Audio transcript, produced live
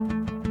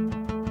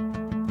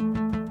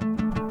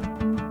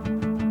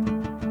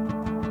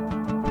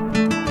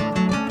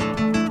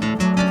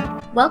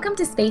Welcome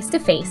to Space to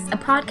Face, a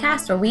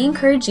podcast where we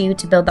encourage you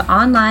to build the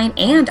online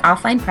and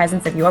offline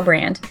presence of your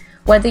brand.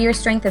 Whether your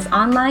strength is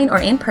online or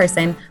in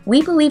person,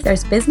 we believe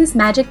there's business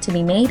magic to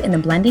be made in the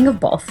blending of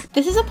both.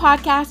 This is a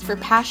podcast for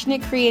passionate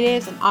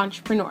creatives and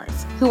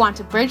entrepreneurs who want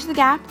to bridge the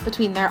gap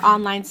between their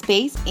online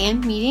space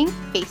and meeting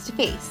face to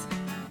face.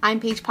 I'm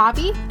Paige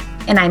Poppy.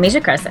 And I'm Asia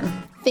Carson.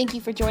 Thank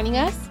you for joining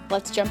us.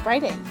 Let's jump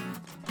right in.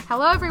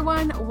 Hello,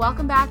 everyone.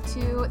 Welcome back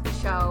to the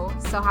show.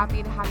 So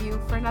happy to have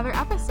you for another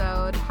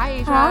episode. Hi,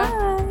 Asia.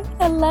 Hi.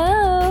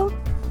 Hello.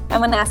 I'm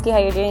going to ask you how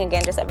you're doing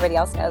again, just so everybody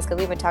else knows, because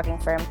we've been talking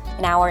for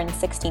an hour and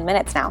 16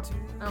 minutes now.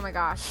 Oh, my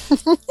gosh.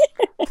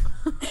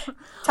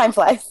 Time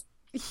flies.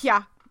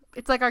 Yeah.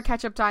 It's like our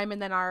catch-up time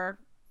and then our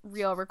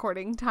real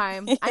recording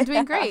time. I'm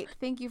doing great.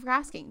 Thank you for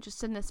asking.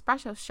 Just an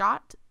espresso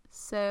shot,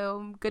 so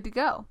I'm good to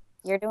go.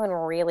 You're doing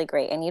really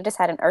great, and you just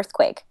had an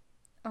earthquake.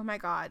 Oh, my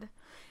God.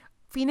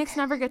 Phoenix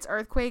never gets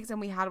earthquakes, and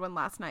we had one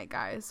last night,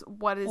 guys.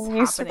 What is You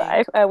happening?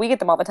 survive. We get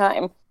them all the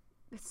time.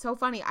 It's so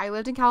funny. I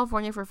lived in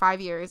California for 5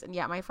 years, and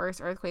yet my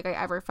first earthquake I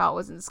ever felt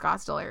was in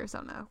Scottsdale,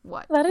 Arizona.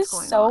 What That is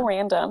going so on?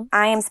 random.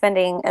 I am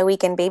spending a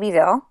week in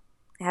Babyville.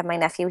 I have my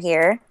nephew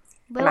here.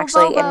 Little I'm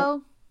actually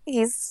Bobo.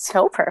 He's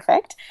so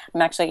perfect.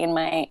 I'm actually in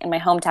my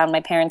hometown,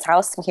 my parents'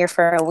 house. I'm here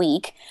for a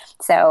week.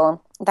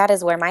 So that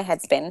is where my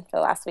head's been for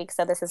the last week.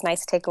 So this is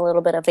nice to take a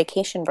little bit of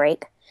vacation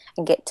break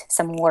and get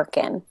some work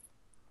in.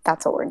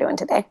 That's what we're doing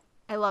today.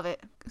 I love it.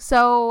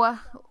 So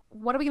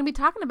what are we going to be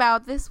talking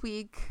about this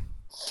week?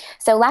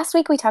 So last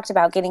week we talked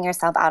about getting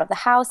yourself out of the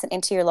house and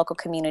into your local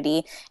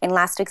community. And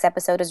last week's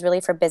episode is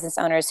really for business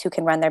owners who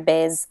can run their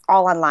biz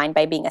all online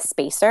by being a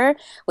spacer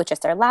with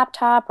just their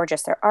laptop or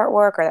just their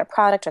artwork or their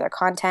product or their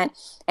content,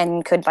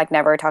 and could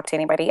never talk to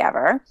anybody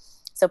ever.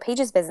 So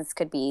Paige's business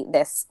could be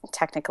this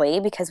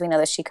technically, because we know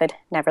that she could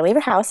never leave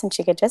her house and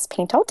she could just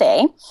paint all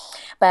day.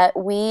 But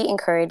we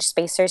encourage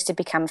spacers to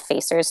become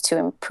facers to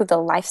improve the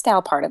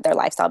lifestyle part of their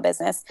lifestyle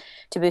business,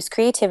 to boost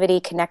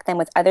creativity, connect them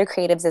with other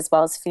creatives as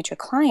well as future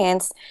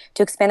clients,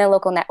 to expand a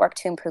local network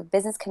to improve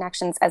business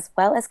connections as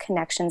well as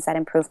connections that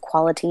improve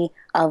quality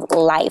of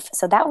life.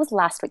 So that was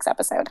last week's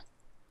episode.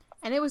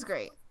 And it was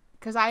great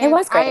because I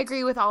I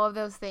agree with all of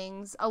those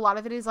things. A lot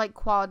of it is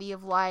quality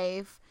of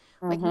life,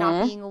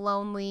 not being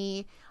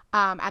lonely,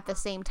 at the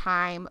same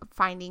time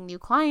finding new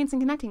clients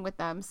and connecting with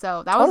them.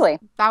 So that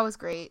was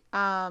great.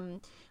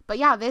 But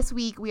yeah, this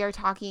week we are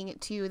talking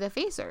to the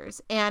facers,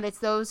 and it's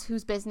those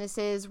whose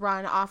businesses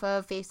run off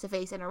of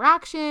face-to-face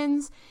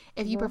interactions.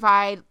 If you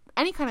provide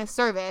any kind of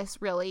service,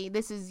 really,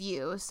 this is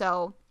you.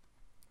 So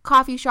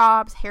coffee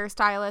shops,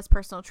 hairstylists,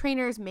 personal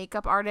trainers,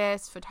 makeup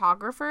artists,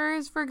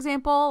 photographers, for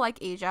example, like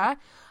Asia.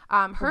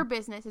 Her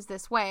business is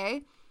this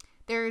way.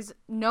 There's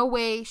no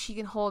way she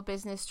can hold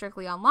business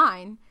strictly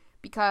online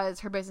because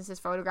her business is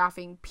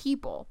photographing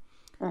people.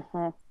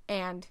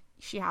 And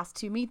she has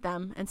to meet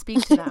them and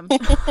speak to them.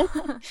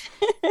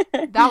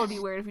 That would be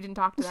weird if we didn't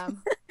talk to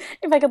them.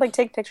 If I could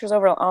take pictures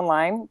over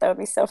online, that would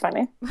be so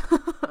funny.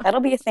 That'll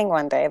be a thing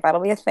one day.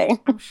 That'll be a thing.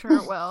 I'm sure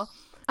it will.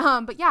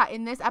 But yeah,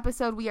 in this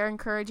episode, we are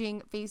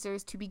encouraging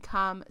facers to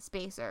become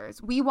spacers.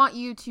 We want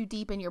you to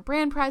deepen your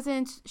brand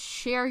presence,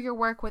 share your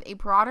work with a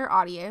broader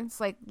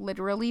audience,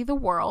 literally the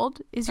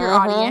world is your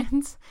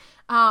audience,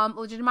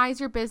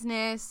 legitimize your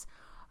business,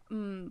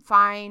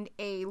 find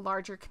a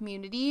larger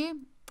community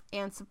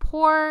and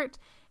support.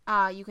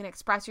 You can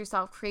express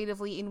yourself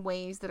creatively in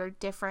ways that are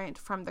different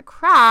from the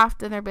craft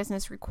that their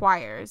business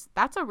requires.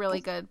 That's a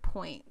really good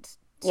point.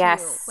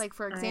 Yes.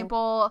 For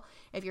example,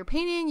 if you're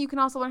painting, you can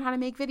also learn how to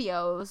make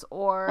videos,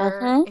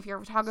 or if you're a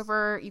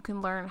photographer, you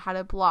can learn how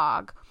to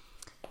blog,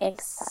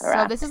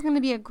 etc. So this is going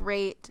to be a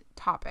great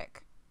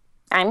topic.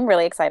 I'm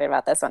really excited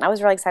about this one. I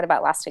was really excited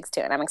about last week's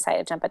too, and I'm excited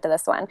to jump into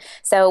this one.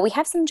 So we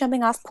have some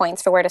jumping off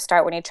points for where to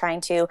start when you're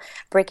trying to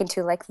break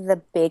into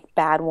the big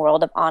bad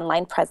world of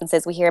online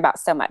presences we hear about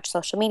so much,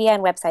 social media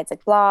and websites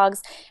like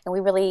blogs. And we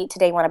really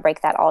today want to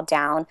break that all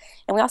down.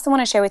 And we also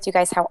want to share with you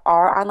guys how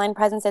our online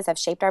presences have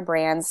shaped our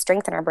brands,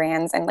 strengthened our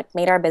brands, and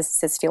made our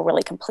businesses feel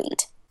really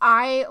complete.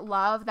 I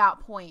love that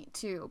point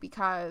too,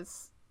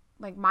 because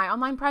my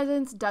online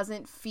presence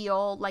doesn't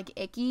feel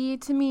icky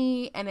to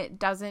me, and it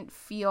doesn't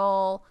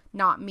feel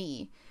not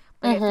me.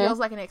 It feels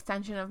like an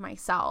extension of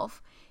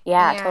myself.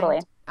 Yeah, and,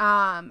 totally.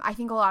 I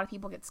think a lot of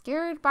people get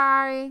scared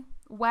by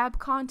web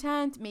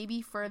content,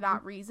 maybe for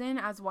that reason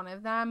as one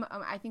of them.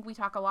 I think we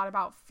talk a lot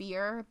about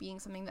fear being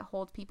something that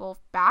holds people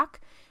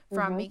back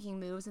from making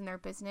moves in their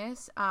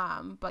business.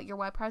 But your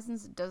web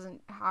presence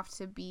doesn't have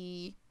to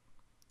be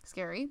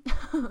scary.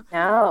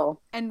 No.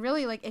 And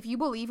really, if you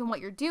believe in what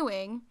you're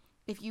doing,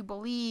 if you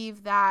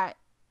believe that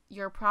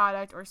your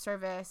product or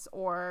service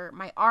or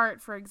my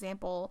art, for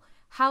example,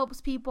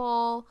 helps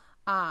people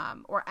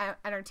or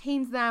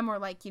entertains them or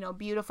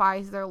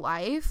beautifies their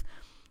life,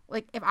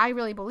 if I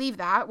really believe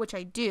that, which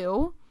I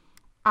do,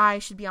 I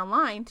should be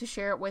online to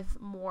share it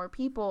with more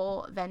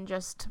people than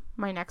just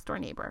my next door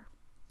neighbor.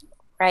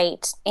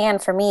 Right.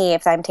 And for me,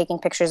 if I'm taking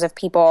pictures of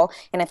people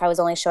and if I was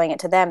only showing it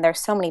to them,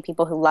 there's so many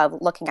people who love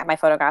looking at my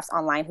photographs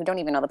online who don't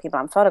even know the people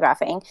I'm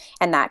photographing.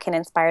 And that can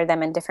inspire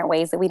them in different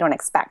ways that we don't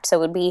expect. So it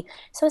would be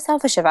so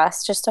selfish of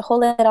us just to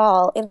hold it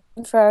all in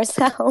for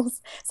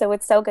ourselves. So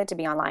it's so good to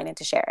be online and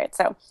to share it.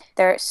 So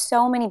there are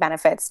so many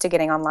benefits to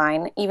getting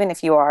online, even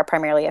if you are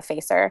primarily a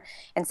facer.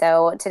 And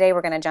so today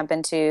we're going to jump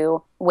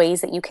into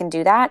ways that you can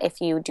do that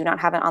if you do not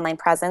have an online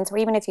presence, or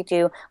even if you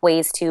do,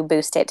 ways to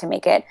boost it to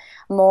make it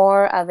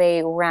more of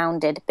a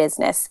rounded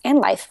business and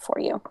life for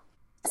you.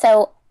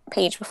 So,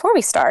 Paige, before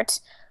we start,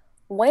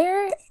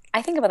 where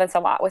I think about this a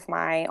lot with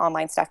my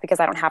online stuff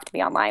because I don't have to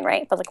be online,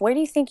 right? But like, where do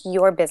you think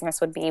your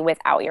business would be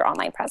without your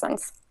online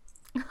presence?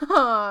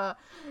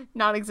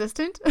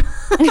 Non-existent.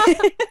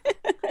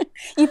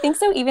 You think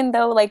so? Even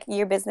though like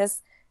your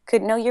business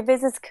could, no, your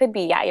business could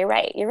be. Yeah, you're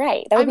right. You're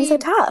right. That I would be so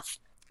mean, tough.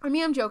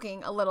 I'm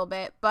joking a little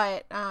bit,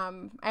 but I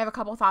have a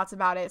couple thoughts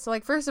about it. So,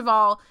 like, first of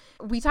all,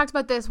 we talked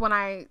about this when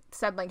I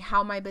said, like,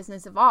 how my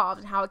business evolved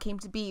and how it came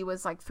to be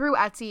was, like, through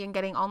Etsy and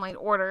getting online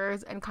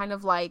orders and kind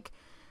of, like,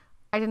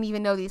 I didn't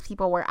even know these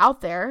people were out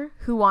there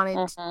who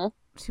wanted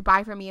to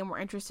buy from me and were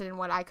interested in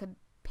what I could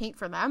paint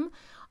for them.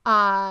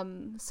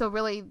 So,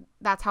 really,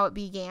 that's how it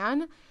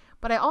began.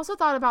 But I also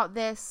thought about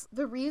this.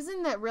 The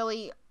reason that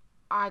really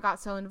I got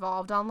so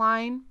involved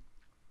online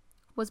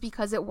was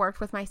because it worked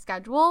with my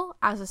schedule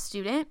as a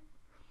student.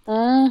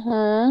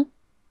 Mm-hmm.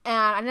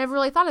 And I never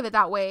really thought of it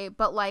that way,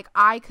 but like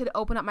I could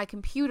open up my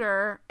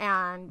computer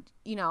and,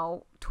 you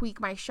know,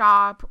 tweak my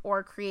shop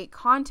or create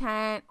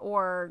content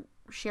or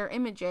share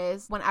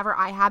images whenever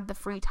I had the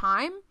free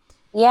time.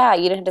 Yeah,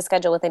 you didn't have to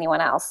schedule with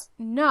anyone else.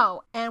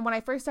 No. And when I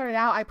first started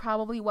out, I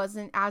probably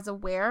wasn't as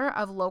aware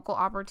of local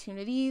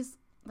opportunities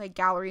like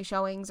gallery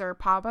showings or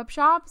pop-up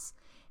shops.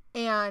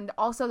 And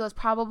also those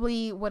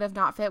probably would have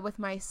not fit with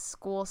my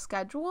school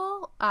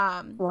schedule.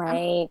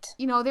 Right.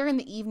 You know, they're in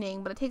the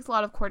evening, but it takes a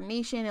lot of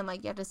coordination and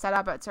like you have to set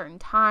up at certain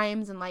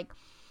times. And like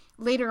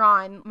later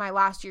on, my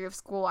last year of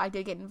school, I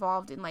did get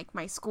involved in like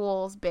my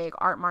school's big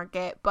art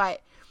market.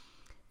 But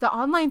the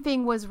online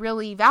thing was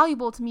really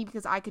valuable to me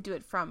because I could do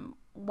it from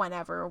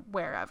whenever,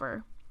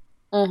 wherever.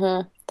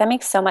 Mm-hmm. That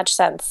makes so much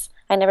sense.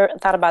 I never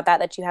thought about that,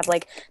 that you have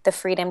like the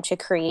freedom to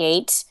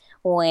create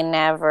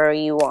whenever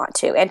you want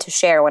to and to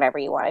share whenever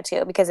you wanted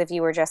to. Because if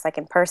you were just like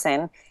in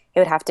person, it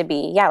would have to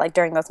be, yeah, like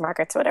during those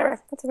markets or whatever.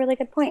 That's a really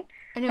good point.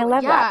 And I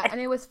love yeah, that. and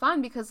it was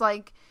fun because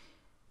like,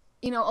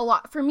 you know, a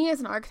lot for me as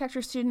an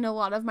architecture student, a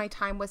lot of my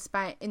time was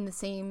spent in the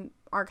same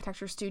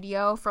architecture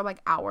studio for like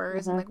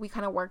hours, and Mm-hmm. like we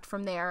kind of worked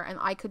from there, and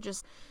I could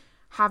just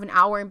have an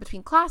hour in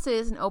between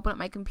classes and open up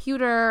my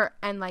computer,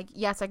 and like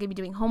yes, I could be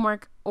doing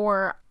homework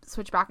or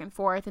switch back and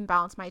forth and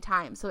balance my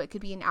time. So it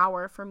could be an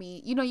hour for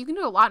me, you know, you can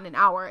do a lot in an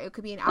hour. It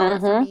could be an hour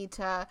for Mm-hmm. me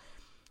to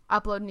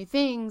upload new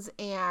things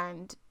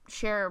and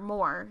share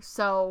more.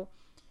 So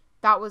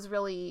that was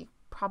really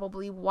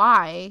probably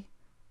why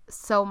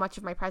so much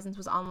of my presence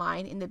was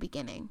online in the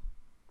beginning.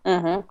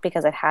 Mm-hmm.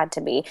 Because it had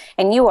to be.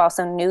 And you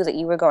also knew that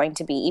you were going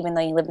to be, even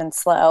though you lived in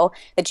Slow,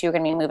 that you were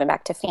going to be moving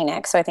back to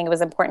Phoenix. So I think it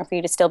was important for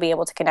you to still be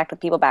able to connect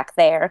with people back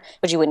there,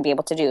 which you wouldn't be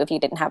able to do if you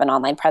didn't have an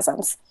online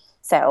presence.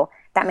 So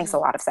that makes a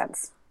lot of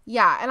sense.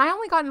 Yeah, and I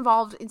only got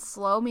involved in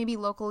Slow maybe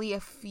locally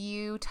a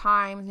few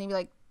times, maybe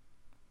like,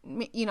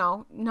 you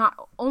know, not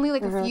only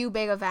like a Mm-hmm. few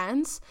big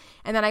events,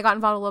 and then I got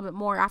involved a little bit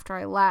more after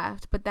I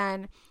left. But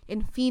then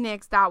in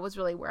Phoenix, that was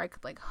really where I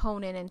could like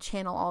hone in and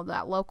channel all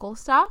that local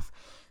stuff.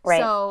 Right.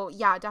 So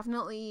yeah,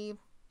 definitely.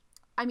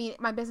 I mean,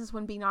 my business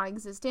wouldn't be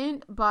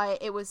non-existent, but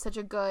it was such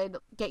a good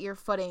get your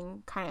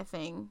footing kind of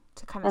thing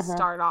to kind of Mm-hmm.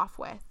 start off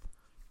with.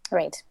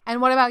 Right. And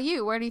what about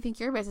you? Where do you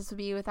think your business would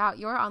be without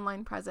your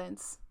online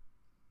presence?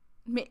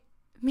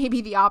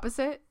 Maybe the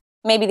opposite.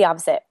 Maybe the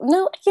opposite.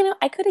 No,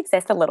 I could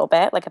exist a little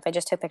bit, like if I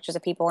just took pictures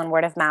of people and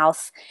word of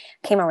mouth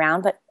came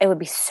around, but it would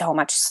be so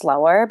much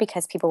slower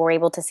because people were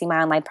able to see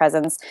my online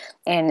presence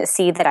and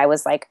see that I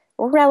was like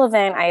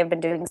relevant. I have been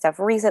doing stuff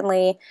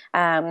recently.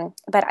 But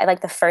I like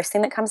the first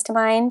thing that comes to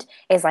mind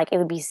is like it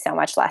would be so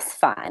much less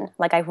fun.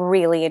 Like I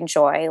really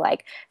enjoy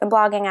like the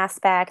blogging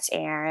aspect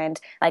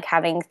and like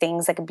having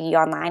things like be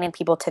online and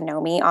people to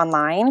know me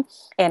online.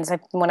 And so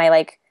when I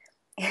like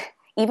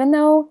even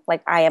though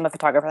like I am a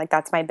photographer, like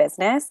that's my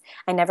business.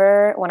 I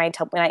never when I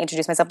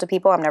introduce myself to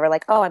people, I'm never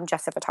like, oh, I'm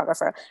just a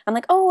photographer. I'm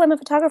like, oh, I'm a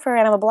photographer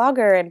and I'm a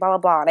blogger and blah blah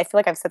blah. And I feel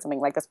like I've said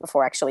something like this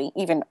before, actually,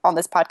 even on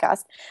this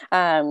podcast.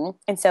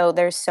 And so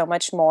there's so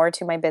much more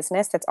to my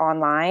business that's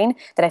online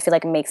that I feel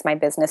like makes my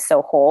business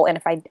so whole. And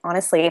if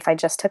I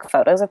just took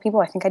photos of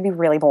people, I think I'd be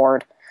really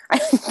bored. I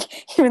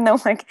think even though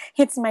like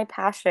it's my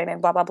passion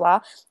and blah blah blah,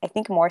 I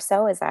think more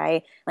so as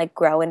I like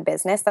grow in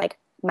business, like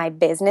my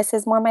business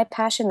is more my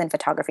passion than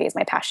photography is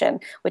my passion,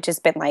 which has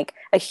been like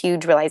a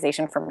huge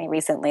realization for me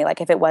recently. Like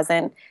if it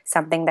wasn't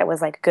something that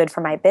was like good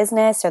for my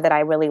business or that I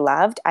really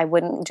loved, I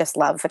wouldn't just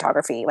love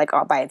photography like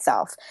all by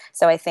itself.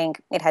 So I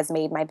think it has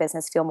made my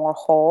business feel more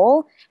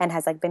whole and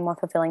has like been more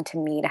fulfilling to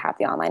me to have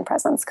the online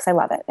presence because I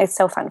love it. It's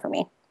so fun for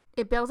me.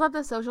 It builds up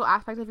the social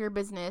aspect of your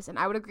business, and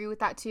I would agree with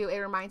that too. It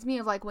reminds me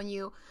of like when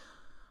you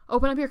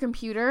open up your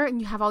computer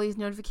and you have all these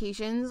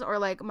notifications, or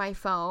like my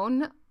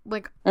phone,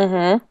 like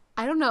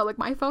I don't know, like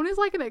my phone is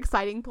like an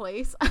exciting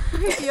place. I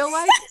feel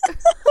like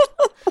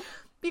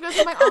because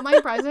of my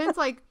online presence,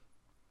 like,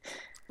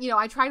 you know,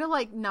 I try to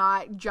like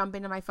not jump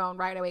into my phone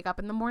right when I wake up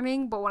in the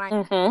morning, but when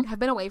I have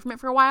been away from it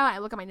for a while, I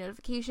look at my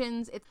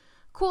notifications. It's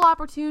cool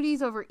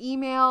opportunities over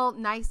email,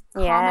 nice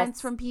comments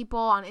from people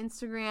on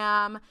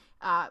Instagram,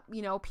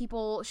 you know,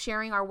 people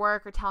sharing our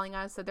work or telling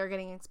us that they're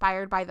getting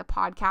inspired by the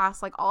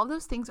podcast. Like all of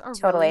those things are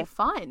really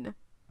fun.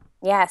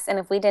 Yes. And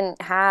if we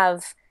didn't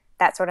have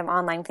that sort of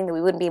online thing, that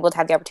we wouldn't be able to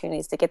have the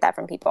opportunities to get that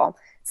from people.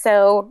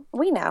 So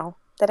we know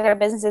that our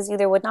businesses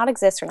either would not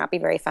exist or not be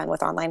very fun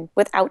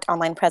without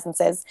online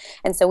presences.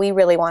 And so we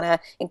really want to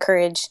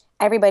encourage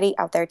everybody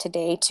out there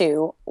today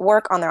to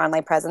work on their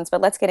online presence.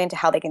 But let's get into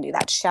how they can do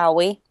that, shall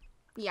we?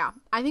 Yeah.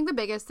 I think the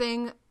biggest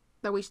thing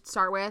that we should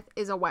start with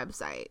is a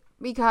website,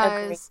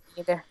 because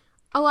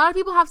a lot of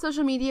people have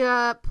social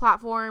media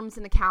platforms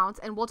and accounts,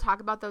 and we'll talk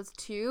about those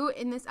too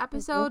in this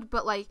episode.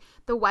 But like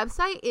the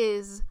website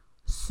is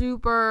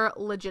super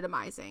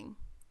legitimizing.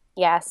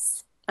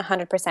 Yes.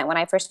 100%. When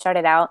I first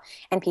started out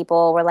and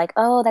people were like,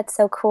 oh, that's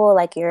so cool.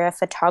 Like you're a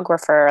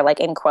photographer, like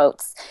in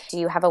quotes. Do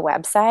you have a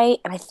website?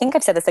 And I think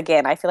I've said this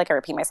again. I feel like I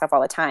repeat myself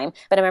all the time.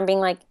 But I remember being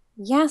like,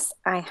 yes,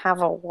 I have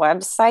a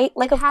website.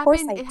 Like, of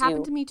course I do. It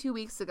happened to me 2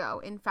 weeks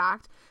ago. In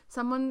fact,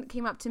 someone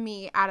came up to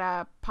me at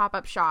a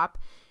pop-up shop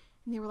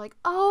and they were like,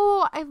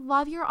 oh, I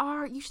love your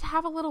art. You should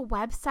have a little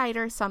website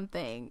or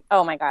something.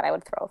 Oh my God, I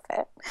would throw a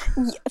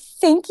fit.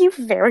 Thank you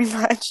very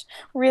much.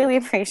 Really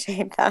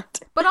appreciate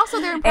that. But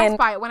also they're impressed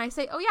by it when I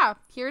say, oh yeah,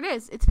 here it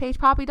is. It's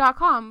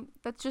paigepoppy.com.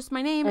 That's just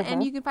my name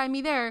and you can find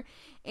me there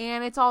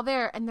and it's all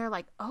there. And they're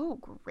like, oh,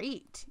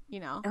 great. You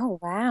know? Oh,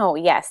 wow.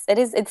 Yes, it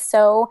is. It's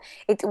so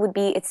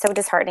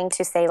disheartening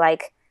to say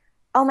like,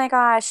 oh my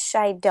gosh,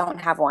 I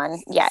don't have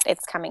one yet.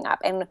 It's coming up.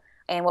 And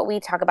what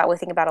we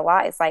think about a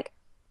lot is like,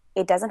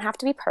 it doesn't have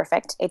to be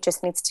perfect. It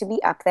just needs to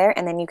be up there,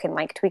 and then you can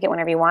like tweak it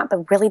whenever you want.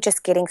 But really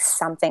just getting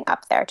something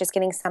up there, just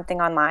getting something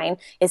online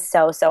is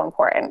so, so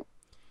important.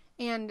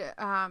 And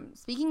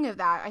speaking of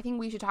that, I think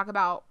we should talk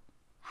about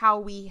how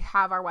we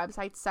have our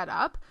website set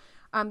up.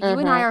 You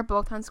and I are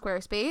both on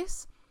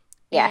Squarespace.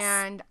 Yes.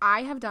 And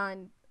I have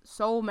done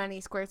so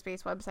many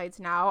Squarespace websites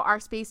now.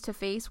 Our Space to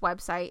Face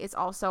website is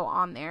also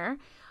on there.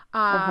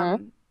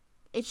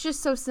 It's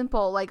just so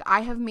simple. Like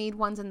I have made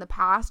ones in the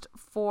past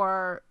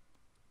for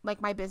like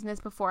my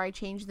business before I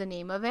changed the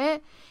name of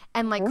it,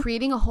 and like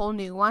creating a whole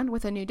new one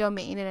with a new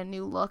domain and a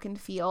new look and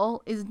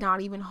feel is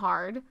not even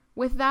hard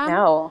with them.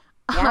 No.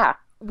 Yeah.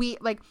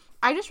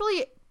 I just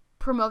really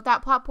promote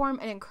that platform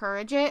and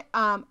encourage it.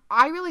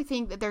 I really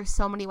think that there's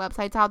so many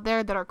websites out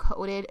there that are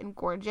coded and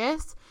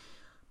gorgeous,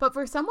 but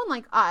for someone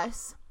like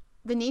us,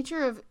 the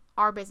nature of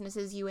our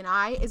businesses, you and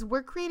I, is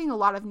we're creating a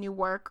lot of new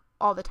work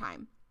all the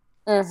time.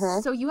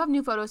 So you have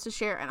new photos to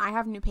share and I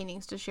have new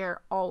paintings to share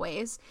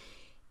always.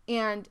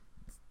 And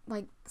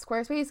like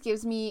Squarespace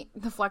gives me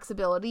the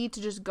flexibility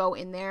to just go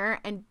in there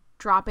and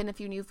drop in a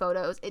few new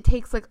photos. It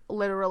takes like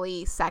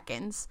literally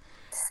seconds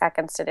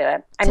to do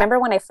it. I remember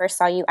when I first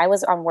saw you, I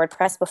was on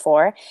WordPress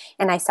before,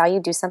 and I saw you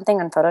do something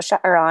on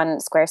Photoshop or on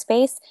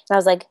Squarespace, and I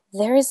was like,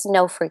 there is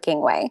no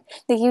freaking way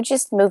that you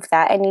just moved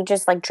that and you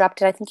just like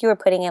dropped it. I think you were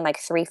putting in like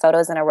 3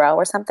 photos in a row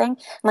or something. I'm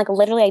like,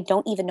 literally, I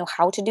don't even know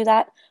how to do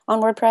that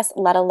on WordPress,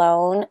 let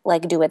alone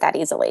like do it that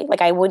easily.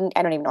 Like I don't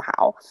even know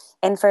how.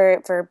 And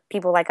for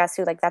people like us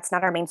who like, that's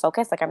not our main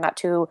focus. Like I'm not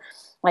too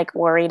like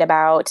worried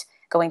about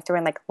going through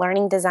and like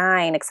learning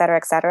design, et cetera,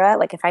 et cetera.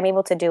 Like if I'm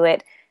able to do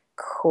it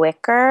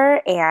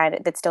quicker and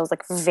that still is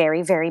like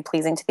very, very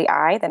pleasing to the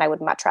eye, then I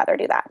would much rather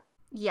do that.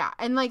 Yeah.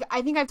 And like,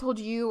 I think I've told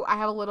you, I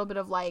have a little bit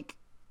of like,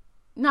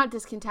 not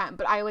discontent,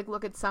 but I like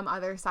look at some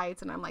other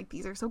sites and I'm like,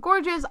 these are so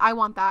gorgeous. I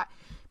want that.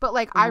 But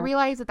like, I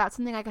realize that that's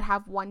something I could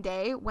have one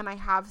day when I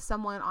have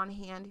someone on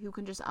hand who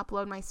can just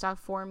upload my stuff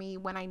for me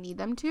when I need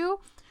them to.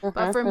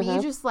 But for me,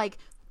 just like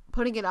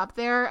putting it up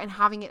there and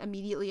having it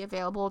immediately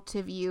available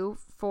to view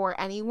for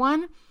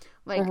anyone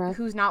like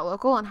who's not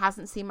local and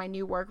hasn't seen my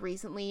new work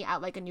recently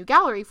at like a new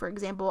gallery, for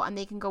example, and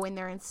they can go in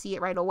there and see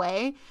it right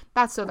away.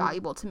 That's so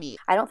valuable to me.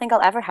 I don't think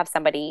I'll ever have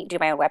somebody do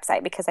my own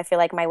website because I feel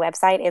like my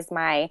website is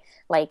my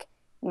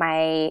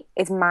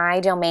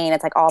domain.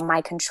 It's like all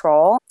my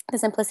control. The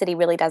simplicity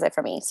really does it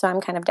for me. So I'm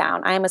kind of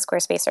down. I am a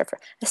Squarespacer. I'm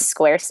a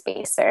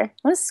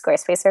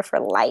Squarespacer for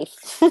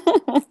life.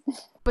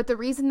 But the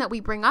reason that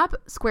we bring up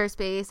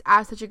Squarespace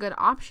as such a good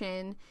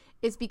option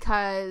is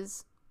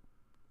because,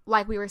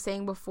 like we were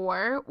saying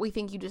before, we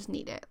think you just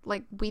need it.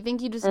 Like, we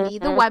think you just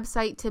need the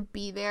website to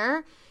be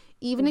there,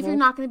 even if you're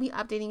not going to be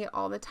updating it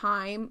all the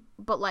time.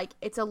 But, like,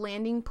 it's a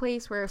landing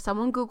place where if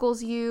someone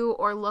Googles you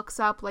or looks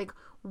up, like,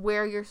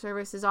 where your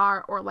services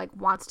are or, like,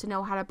 wants to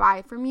know how to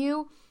buy from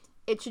you,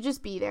 it should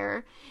just be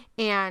there.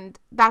 And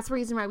that's the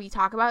reason why we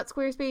talk about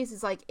Squarespace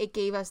is, like, it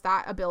gave us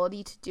that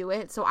ability to do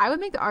it. So I would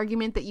make the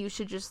argument that you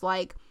should just,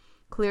 like,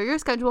 clear your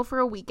schedule for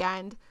a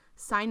weekend,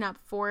 sign up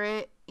for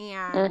it,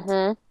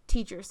 and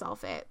teach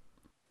yourself it.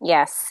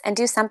 Yes, and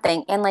do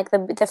something. And like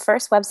the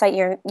first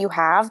website you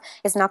have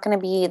is not going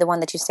to be the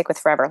one that you stick with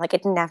forever. Like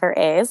it never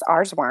is.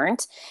 Ours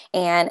weren't.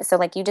 And so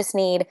like you just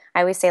need, I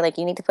always say like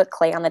you need to put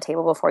clay on the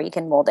table before you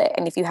can mold it.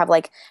 And if you have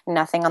like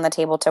nothing on the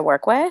table to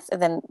work with,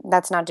 then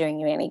that's not doing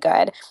you any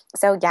good.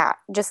 So yeah,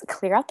 just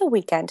clear out the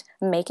weekend,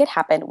 make it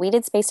happen. We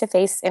did space to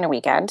face in a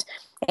weekend,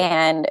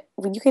 and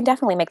you can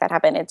definitely make that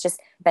happen. It's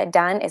just that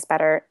done is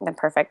better than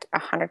perfect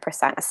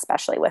 100%,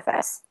 especially with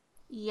this.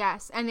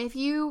 Yes. And if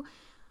you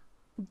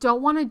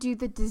don't want to do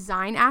the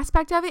design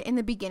aspect of it in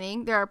the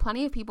beginning, there are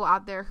plenty of people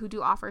out there who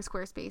do offer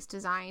Squarespace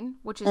design,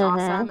 which is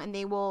awesome, and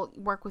they will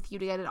work with you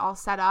to get it all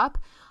set up.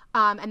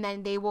 And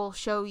then they will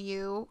show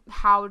you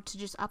how to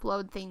just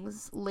upload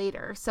things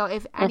later. So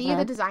if any of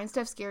the design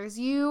stuff scares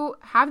you,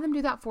 have them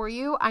do that for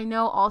you. I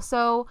know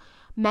also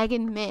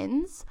Megan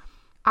Mins,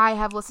 I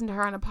have listened to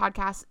her on a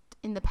podcast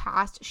in the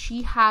past.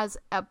 She has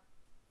a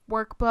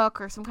workbook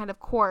or some kind of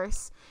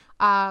course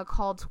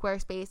called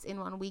Squarespace in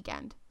one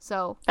weekend.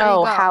 So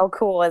how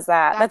cool is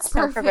that? That's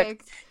so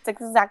perfect. It's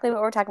exactly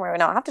what we're talking about right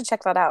now. I'll have to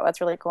check that out.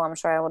 That's really cool. I'm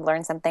sure I would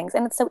learn some things.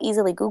 And it's so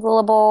easily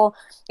Googleable.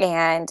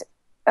 And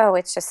oh,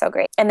 it's just so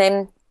great. And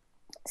then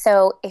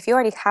so if you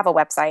already have a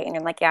website and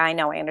you're like, yeah, I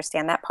know, I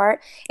understand that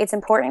part, it's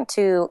important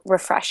to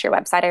refresh your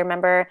website. I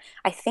remember,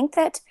 I think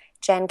that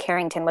Jen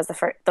Carrington was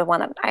the one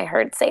that I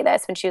heard say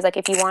this when she was like,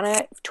 if you want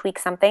to tweak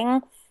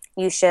something,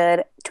 you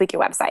should tweak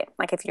your website.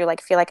 Like if you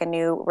like feel like a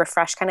new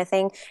refresh kind of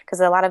thing, because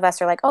a lot of us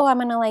are like, oh, I'm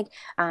gonna like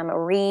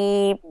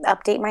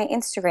re-update my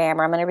Instagram,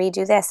 or I'm gonna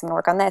redo this, I'm gonna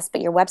work on this.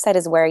 But your website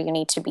is where you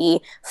need to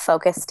be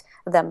focused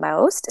the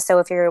most. So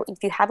if you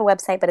have a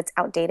website but it's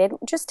outdated,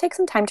 just take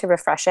some time to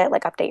refresh it,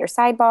 like update your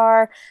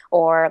sidebar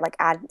or like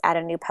add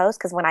a new post.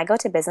 Because when I go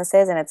to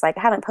businesses and it's like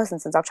I haven't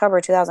posted since October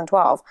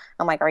 2012,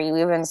 I'm like, are you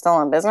even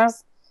still in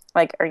business?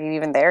 Like, are you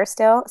even there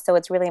still? So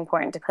it's really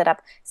important to put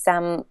up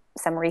some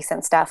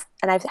recent stuff.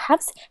 And how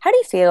do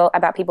you feel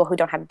about people who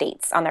don't have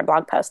dates on their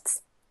blog posts?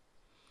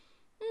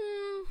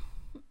 Mm,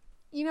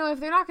 if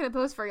they're not going to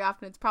post very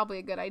often, it's probably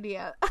a good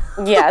idea.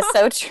 Yeah,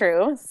 so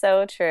true.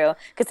 So true.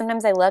 Because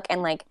sometimes I look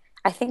and like,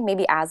 I think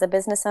maybe as a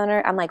business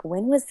owner, I'm like,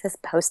 when was this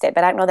posted?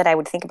 But I don't know that I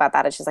would think about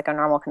that as just like a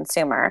normal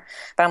consumer.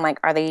 But I'm like,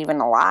 are they even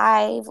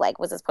alive? Like,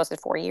 was this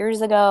posted 4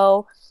 years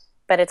ago?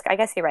 But I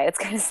guess you're right. It's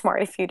kind of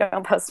smart if you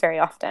don't post very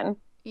often.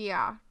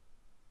 Yeah.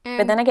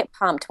 But then And I get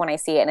pumped when I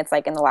see it and it's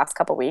like in the last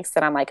couple weeks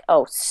and I'm like,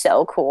 oh,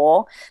 so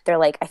cool. They're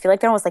like, I feel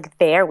like they're almost like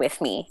there with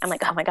me. I'm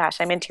like, oh my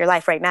gosh, I'm into your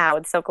life right now.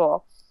 It's so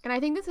cool. I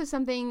think this is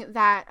something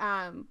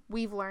that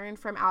we've learned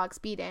from Alex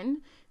Beeden,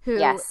 who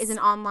is Yes. an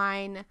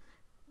online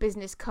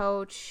business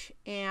coach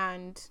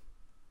and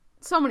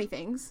so many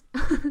things.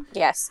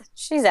 Yes.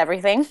 She's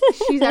everything.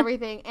 She's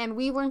everything. And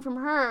we learned from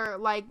her,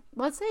 like,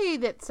 let's say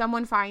that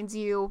someone finds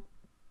you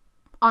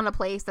on a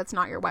place that's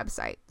not your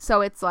website.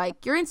 So it's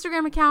like your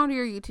Instagram account or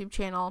your YouTube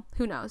channel,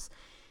 who knows.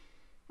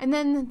 And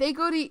then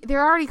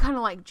they're already kind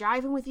of like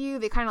jiving with you.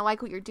 They kind of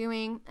like what you're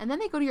doing. And then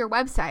they go to your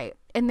website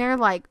and they're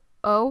like,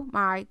 oh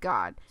my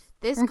God,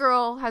 this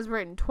girl has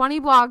written 20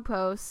 blog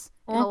posts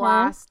in the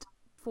last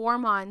 4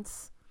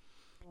 months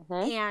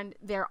and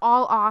they're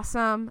all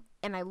awesome.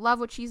 And I love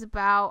what she's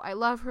about. I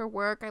love her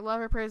work. I love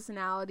her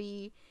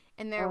personality.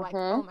 And they're like,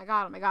 oh my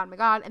God, oh my God, oh my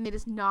God. And they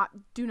just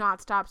do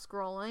not stop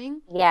scrolling.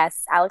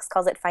 Yes. Alex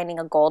calls it finding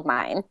a gold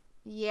mine.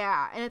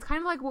 Yeah. And it's kind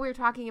of like what we were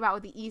talking about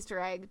with the Easter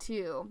egg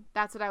too.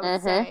 That's what I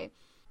would say.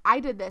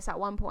 I did this at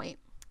one point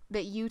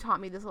that you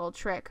taught me this little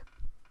trick.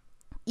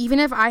 Even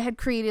if I had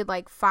created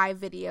like 5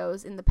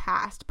 videos in the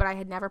past, but I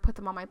had never put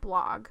them on my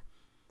blog.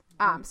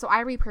 So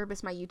I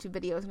repurposed my YouTube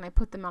videos and I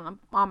put them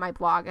on my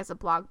blog as a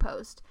blog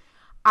post.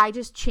 I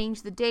just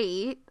changed the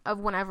date of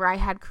whenever I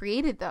had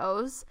created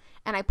those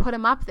and I put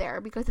them up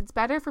there because it's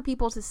better for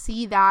people to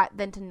see that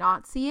than to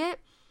not see it.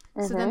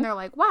 So then they're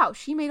like, wow,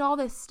 she made all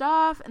this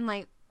stuff and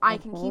like I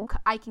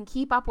can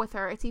keep up with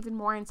her. It's even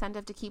more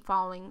incentive to keep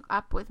following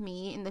up with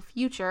me in the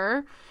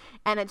future.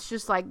 And it's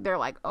just like they're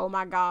like, oh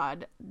my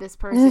God, this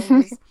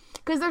person is,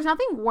 because there's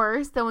nothing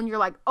worse than when you're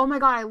like, oh my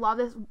God, I love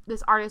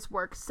this artist's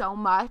work so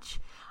much.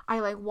 I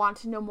like want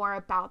to know more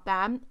about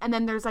them. And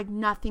then there's like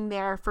nothing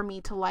there for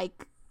me to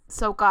like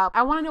soak up.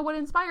 I want to know what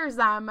inspires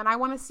them and I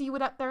want to see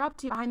what they're up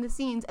to behind the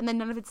scenes, and then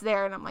none of it's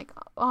there and I'm like,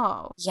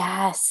 oh.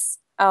 Yes.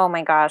 Oh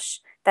my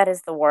gosh. That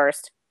is the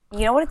worst.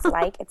 You know what it's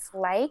like? It's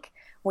like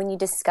when you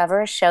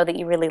discover a show that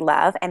you really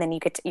love and then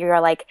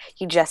you're like,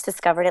 you just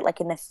discovered it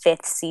like in the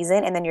 5th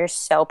season and then you're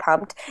so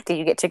pumped that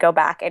you get to go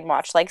back and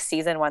watch like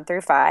season 1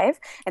 through 5.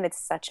 And it's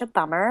such a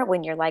bummer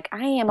when you're like,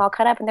 I am all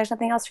caught up and there's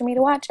nothing else for me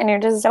to watch and you're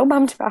just so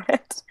bummed about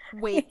it.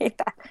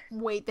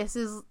 Wait, this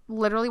is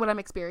literally what I'm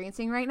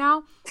experiencing right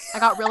now. I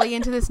got really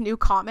into this new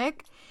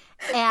comic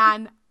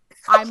and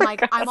I'm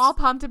like, I'm all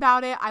pumped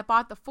about it. I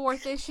bought the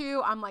 4th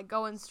issue. I'm like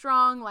going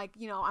strong. Like,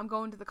 I'm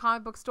going to the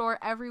comic book store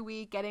every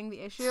week getting the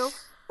issue.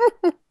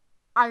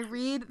 I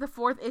read the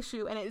 4th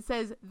issue and it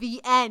says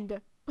the end.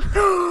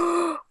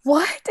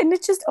 What? And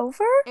it's just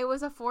over? It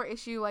was a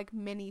 4-issue like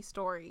mini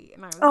story.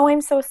 And I was like,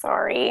 I'm so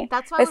sorry.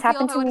 That's why I would feel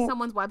if I went to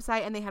someone's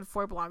website and they had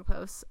 4 blog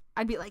posts.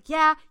 I'd be like,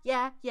 yeah,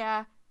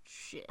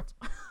 Shit.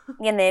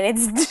 And then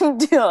it's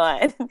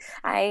done.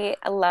 I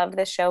loved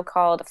this show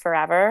called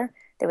Forever.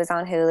 It was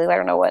on Hulu. I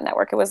don't know what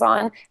network it was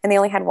on. And they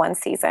only had one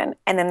season.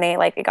 And then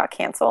it got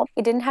canceled.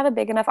 It didn't have a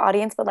big enough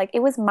audience, but like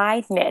it was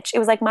my niche. It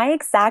was like my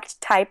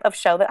exact type of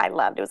show that I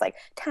loved. It was like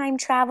time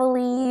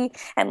travel-y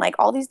and like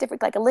all these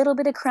different, like a little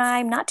bit of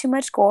crime, not too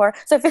much gore.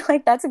 So I feel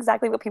like that's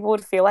exactly what people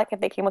would feel like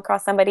if they came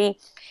across somebody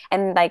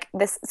and like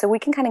this. So we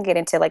can kind of get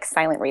into like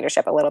silent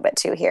readership a little bit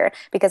too here,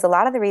 because a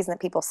lot of the reason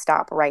that people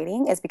stop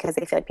writing is because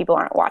they feel like people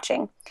aren't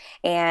watching.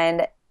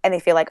 And they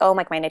feel like, oh,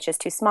 like my niche is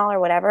too small or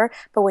whatever.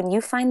 But when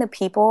you find the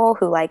people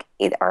who like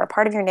are a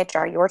part of your niche,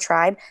 are your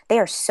tribe, they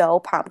are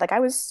so pumped. Like I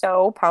was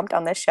so pumped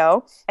on this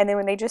show. And then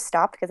when they just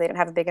stopped because they didn't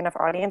have a big enough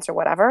audience or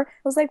whatever,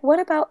 I was like, what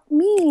about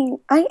me?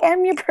 I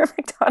am your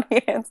perfect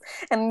audience.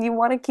 And you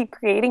want to keep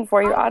creating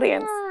for your I'm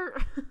audience.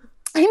 here.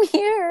 I'm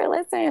here.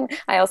 Listen.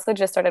 I also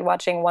just started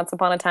watching Once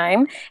Upon a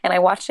Time, and I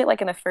watched it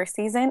like in the first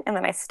season, and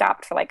then I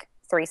stopped for like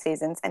 3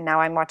 seasons, and now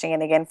I'm watching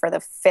it again for the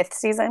fifth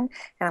season.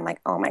 And I'm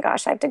like, oh my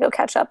gosh, I have to go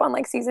catch up on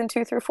like season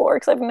 2 through 4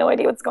 because I have no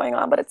idea what's going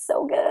on, but it's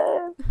so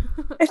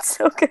good. It's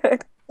so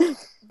good.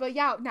 But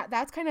yeah, now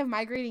that's kind of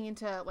migrating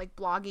into like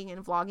blogging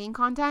and vlogging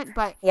content.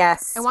 But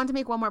Yes. I want to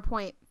make one more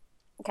point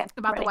Okay.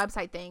 about Ready. the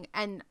website thing.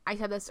 And I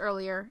said this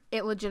earlier,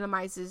 it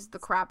legitimizes the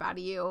crap out of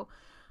you.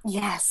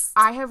 Yes.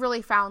 I have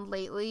really found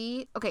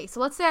lately, okay,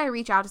 so let's say I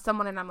reach out to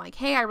someone and I'm like,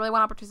 hey, I really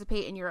want to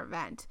participate in your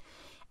event.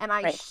 And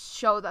I Right.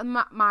 show them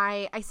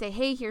I say,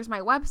 hey, here's my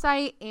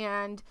website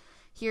and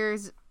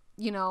here's,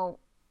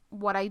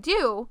 what I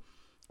do.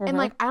 And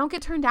like, I don't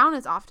get turned down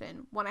as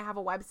often when I have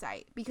a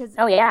website because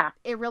Oh yeah.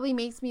 it really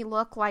makes me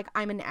look like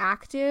I'm an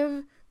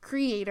active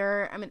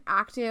creator. I'm an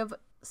active,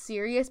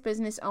 serious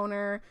business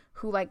owner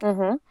who like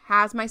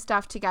has my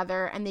stuff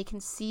together, and they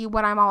can see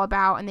what I'm all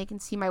about and they can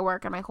see my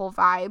work and my whole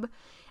vibe.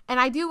 And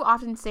I do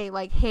often say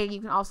like, hey, you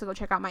can also go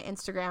check out my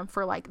Instagram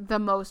for like the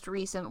most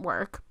recent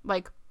work,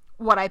 like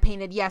what I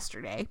painted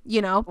yesterday,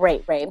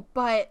 Right, right.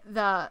 But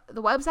the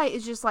website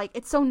is just like,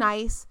 it's so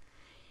nice.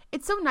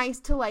 It's so nice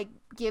to like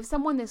give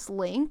someone this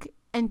link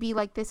and be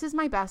like, this is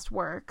my best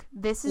work.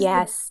 This is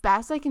the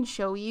best I can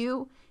show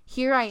you.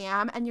 Here I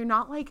am. And you're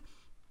not like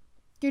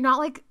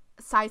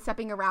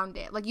sidestepping around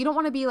it. Like you don't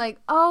want to be like,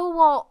 oh,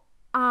 well,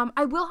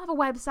 I will have a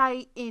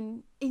website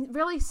in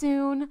really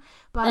soon,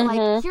 but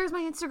like here's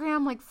my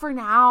Instagram. Like for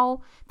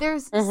now,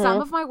 there's some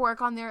of my work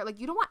on there. Like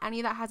you don't want any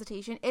of that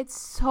hesitation. It's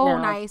so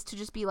nice to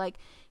just be like,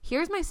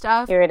 here's my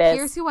stuff. Here it is.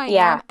 Here's who I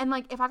am. And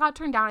like if I got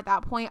turned down at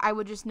that point, I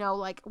would just know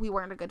like we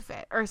weren't a good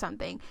fit or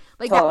something.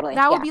 Like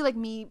that would be like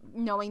me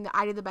knowing that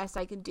I did the best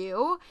I could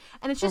do.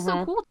 And it's just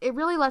so cool. It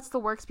really lets the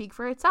work speak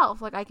for itself.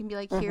 Like I can be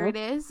like, here it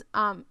is.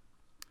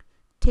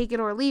 Take it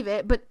or leave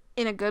it, but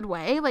in a good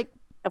way. Like,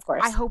 of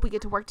course, I hope we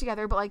get to work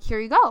together, but like, here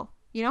you go,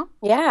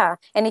 Yeah.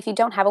 And if you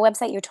don't have a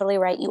website, you're totally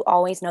right. You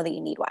always know that you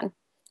need one.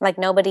 Like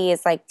nobody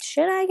is like,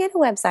 should I get a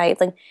website?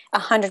 Like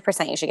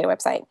 100% you should get a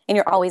website. And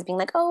you're always being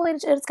like, oh,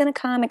 it's going to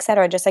come,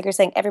 etc. Just like you're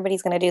saying,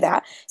 everybody's going to do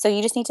that. So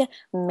you just need to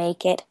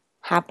make it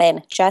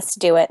happen. Just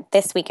do it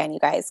this weekend, you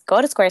guys.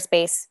 Go to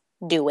Squarespace.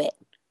 Do it.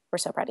 We're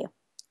so proud of you.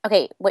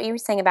 Okay, what you were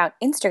saying about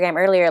Instagram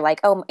earlier,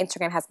 like, oh,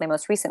 Instagram has my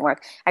most recent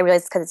work. I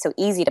realized because it's so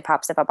easy to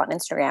pop stuff up on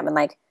Instagram, and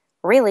like,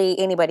 really,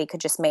 anybody could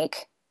just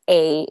make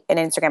an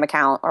Instagram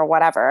account or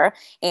whatever,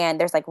 and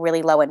there's like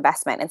really low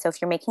investment. And so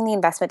if you're making the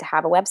investment to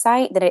have a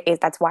website,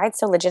 that's why it's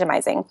so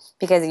legitimizing,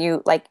 because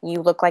you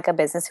look like a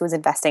business who's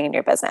investing in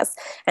your business,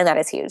 and that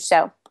is huge.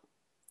 So,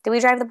 did we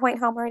drive the point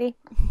home already?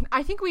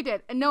 I think we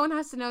did. And no one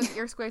has to know that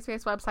your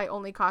Squarespace website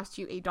only costs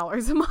you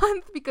 $8 a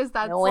month, because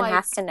that's no one like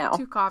has to know.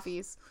 2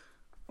 coffees.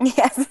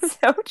 Yes,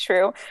 so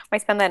true. I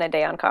spend that a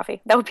day on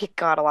coffee. That would be,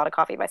 God, a lot of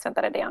coffee if I spent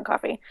that a day on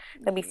coffee.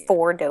 That'd be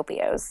 4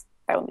 dopios.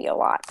 That would be a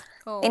lot.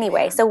 Oh,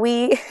 anyway, man. So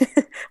we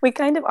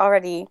kind of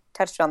already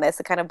touched on this.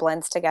 It kind of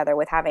blends together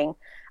with having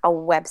a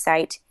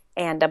website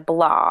and a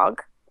blog,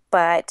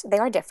 but they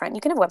are different.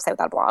 You can have a website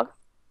without a blog.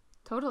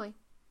 Totally.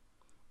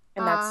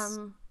 And that's...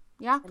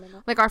 yeah.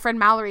 Like our friend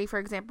Mallory, for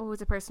example,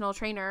 who's a personal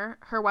trainer,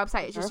 her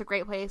website is just a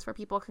great place where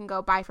people can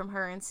go buy from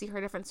her and see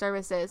her different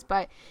services.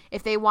 But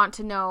if they want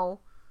to know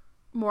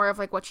more of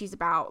like what she's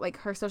about, like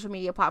her social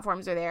media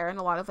platforms are there and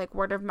a lot of like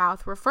word of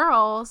mouth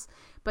referrals.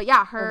 But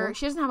yeah,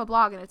 she doesn't have a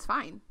blog, and it's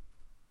fine.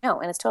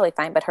 No, and it's totally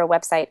fine. But her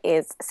website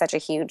is such a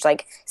huge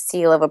like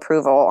seal of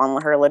approval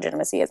on her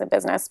legitimacy as a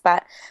business.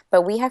 But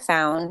we have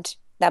found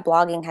that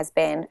blogging has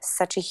been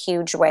such a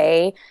huge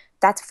way.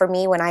 That's for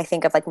me, when I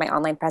think of like my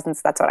online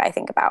presence, that's what I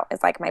think about,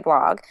 is like my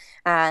blog,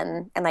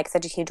 and like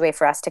such a huge way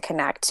for us to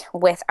connect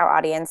with our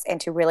audience,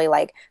 and to really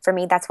like, for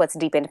me, that's what's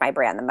deepened my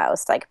brand the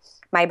most. Like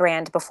my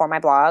brand before my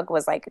blog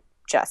was like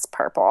just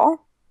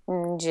purple,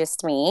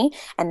 just me.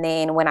 And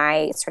then when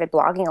I started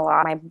blogging a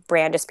lot, my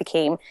brand just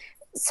became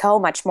so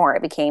much more.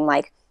 It became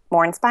like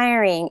more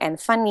inspiring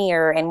and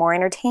funnier and more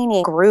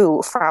entertaining,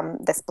 grew from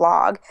this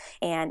blog.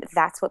 And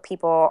that's what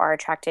people are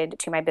attracted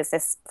to my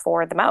business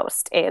for the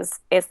most, is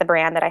the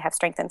brand that I have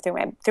strengthened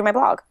through my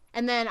blog.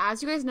 And then,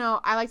 as you guys know,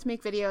 I like to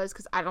make videos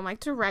because I don't like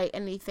to write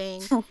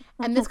anything.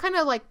 And this kind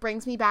of like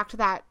brings me back to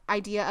that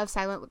idea of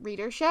silent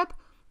readership.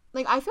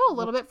 like I feel a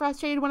little bit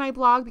frustrated when I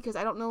blog because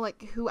I don't know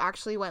like who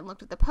actually went and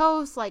looked at the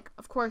posts. Like,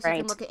 of course you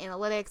can look at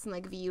analytics and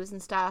like views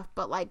and stuff,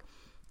 but like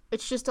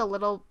it's just a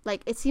little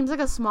like it seems like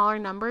a smaller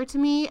number to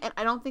me, and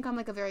I don't think I'm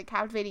like a very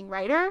captivating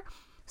writer.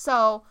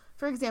 So,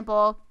 for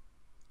example,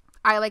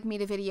 I like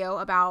made a video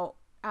about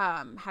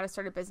how to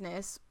start a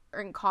business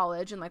in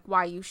college and like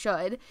why you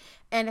should.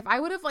 And if I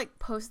would have like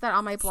posted that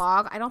on my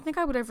blog, I don't think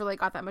I would have really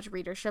got that much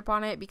readership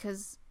on it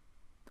because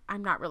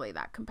I'm not really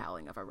that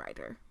compelling of a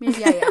writer.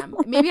 Maybe I am.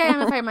 Maybe I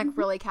am if I'm like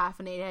really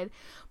caffeinated.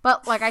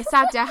 But like I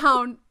sat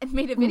down and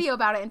made a video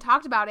about it and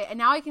talked about it, and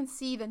now I can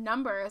see the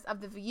numbers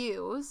of the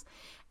views.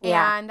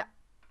 Yeah. And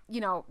you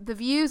know, the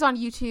views on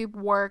YouTube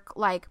work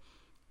like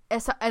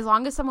as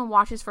long as someone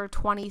watches for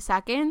 20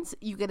 seconds,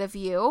 you get a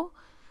view.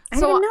 I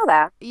didn't know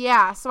that.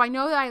 Yeah, so I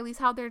know that I at least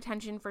held their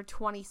attention for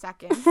 20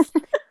 seconds.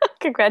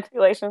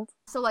 Congratulations.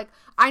 So, like,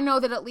 I know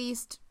that at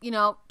least, you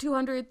know,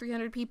 200,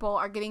 300 people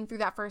are getting through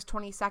that first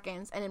 20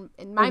 seconds. And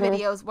in my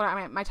videos,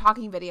 my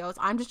talking videos,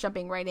 I'm just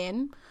jumping right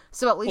in.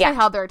 So at least I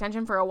held their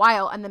attention for a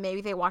while, and then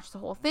maybe they watched the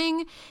whole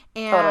thing.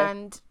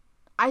 And totally.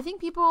 I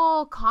think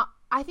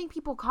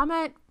people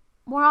comment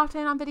more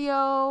often on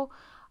video.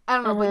 I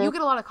don't know, but you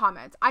get a lot of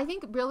comments. I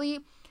think really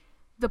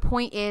the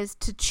point is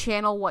to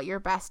channel what you're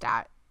best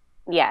at.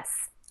 Yes,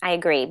 I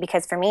agree.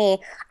 Because for me,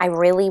 I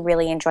really,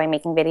 really enjoy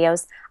making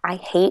videos. I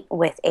hate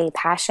with a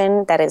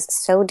passion that is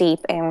so deep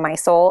in my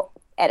soul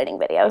editing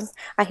videos.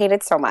 I hate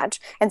it so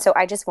much. And so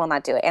I just will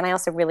not do it. And I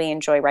also really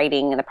enjoy